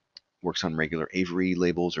 Works on regular Avery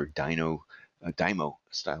labels or Dymo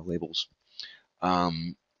style labels.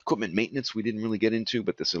 Equipment maintenance we didn't really get into,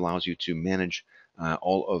 but this allows you to manage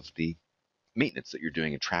all of the maintenance that you're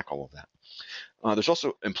doing and track all of that. There's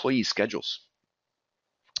also employee schedules.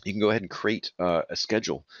 You can go ahead and create a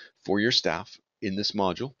schedule for your staff in this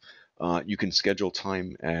module. You can schedule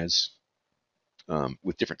time as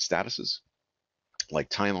with different statuses, like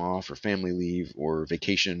time off or family leave or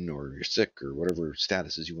vacation or you're sick or whatever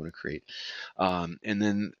statuses you want to create. And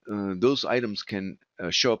then those items can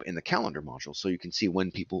show up in the calendar module, so you can see when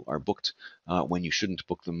people are booked, when you shouldn't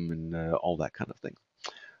book them, and all that kind of thing.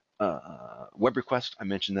 Web request, I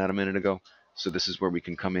mentioned that a minute ago. So this is where we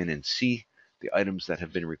can come in and see the items that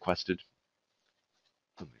have been requested.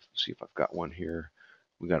 Let me see if I've got one here.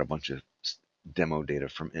 We got a bunch of demo data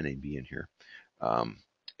from NAB in here.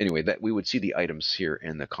 Anyway, that we would see the items here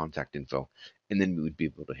and the contact info, and then we would be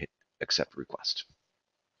able to hit accept request.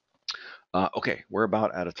 Okay, we're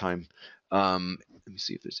about out of time. Let me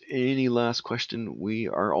see if there's any last question. We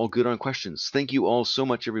are all good on questions. Thank you all so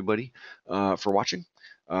much, everybody, for watching.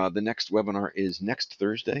 The next webinar is next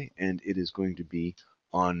Thursday, and it is going to be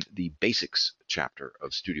on the basics chapter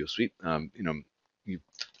of Studio Suite.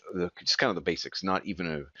 It's kind of the basics, not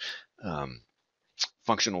even a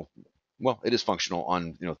functional. Well, it is functional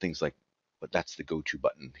on things like, but that's the go-to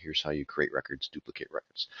button. Here's how you create records, duplicate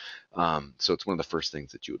records. So it's one of the first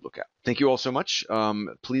things that you would look at. Thank you all so much.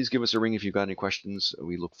 Please give us a ring if you've got any questions.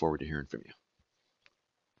 We look forward to hearing from you.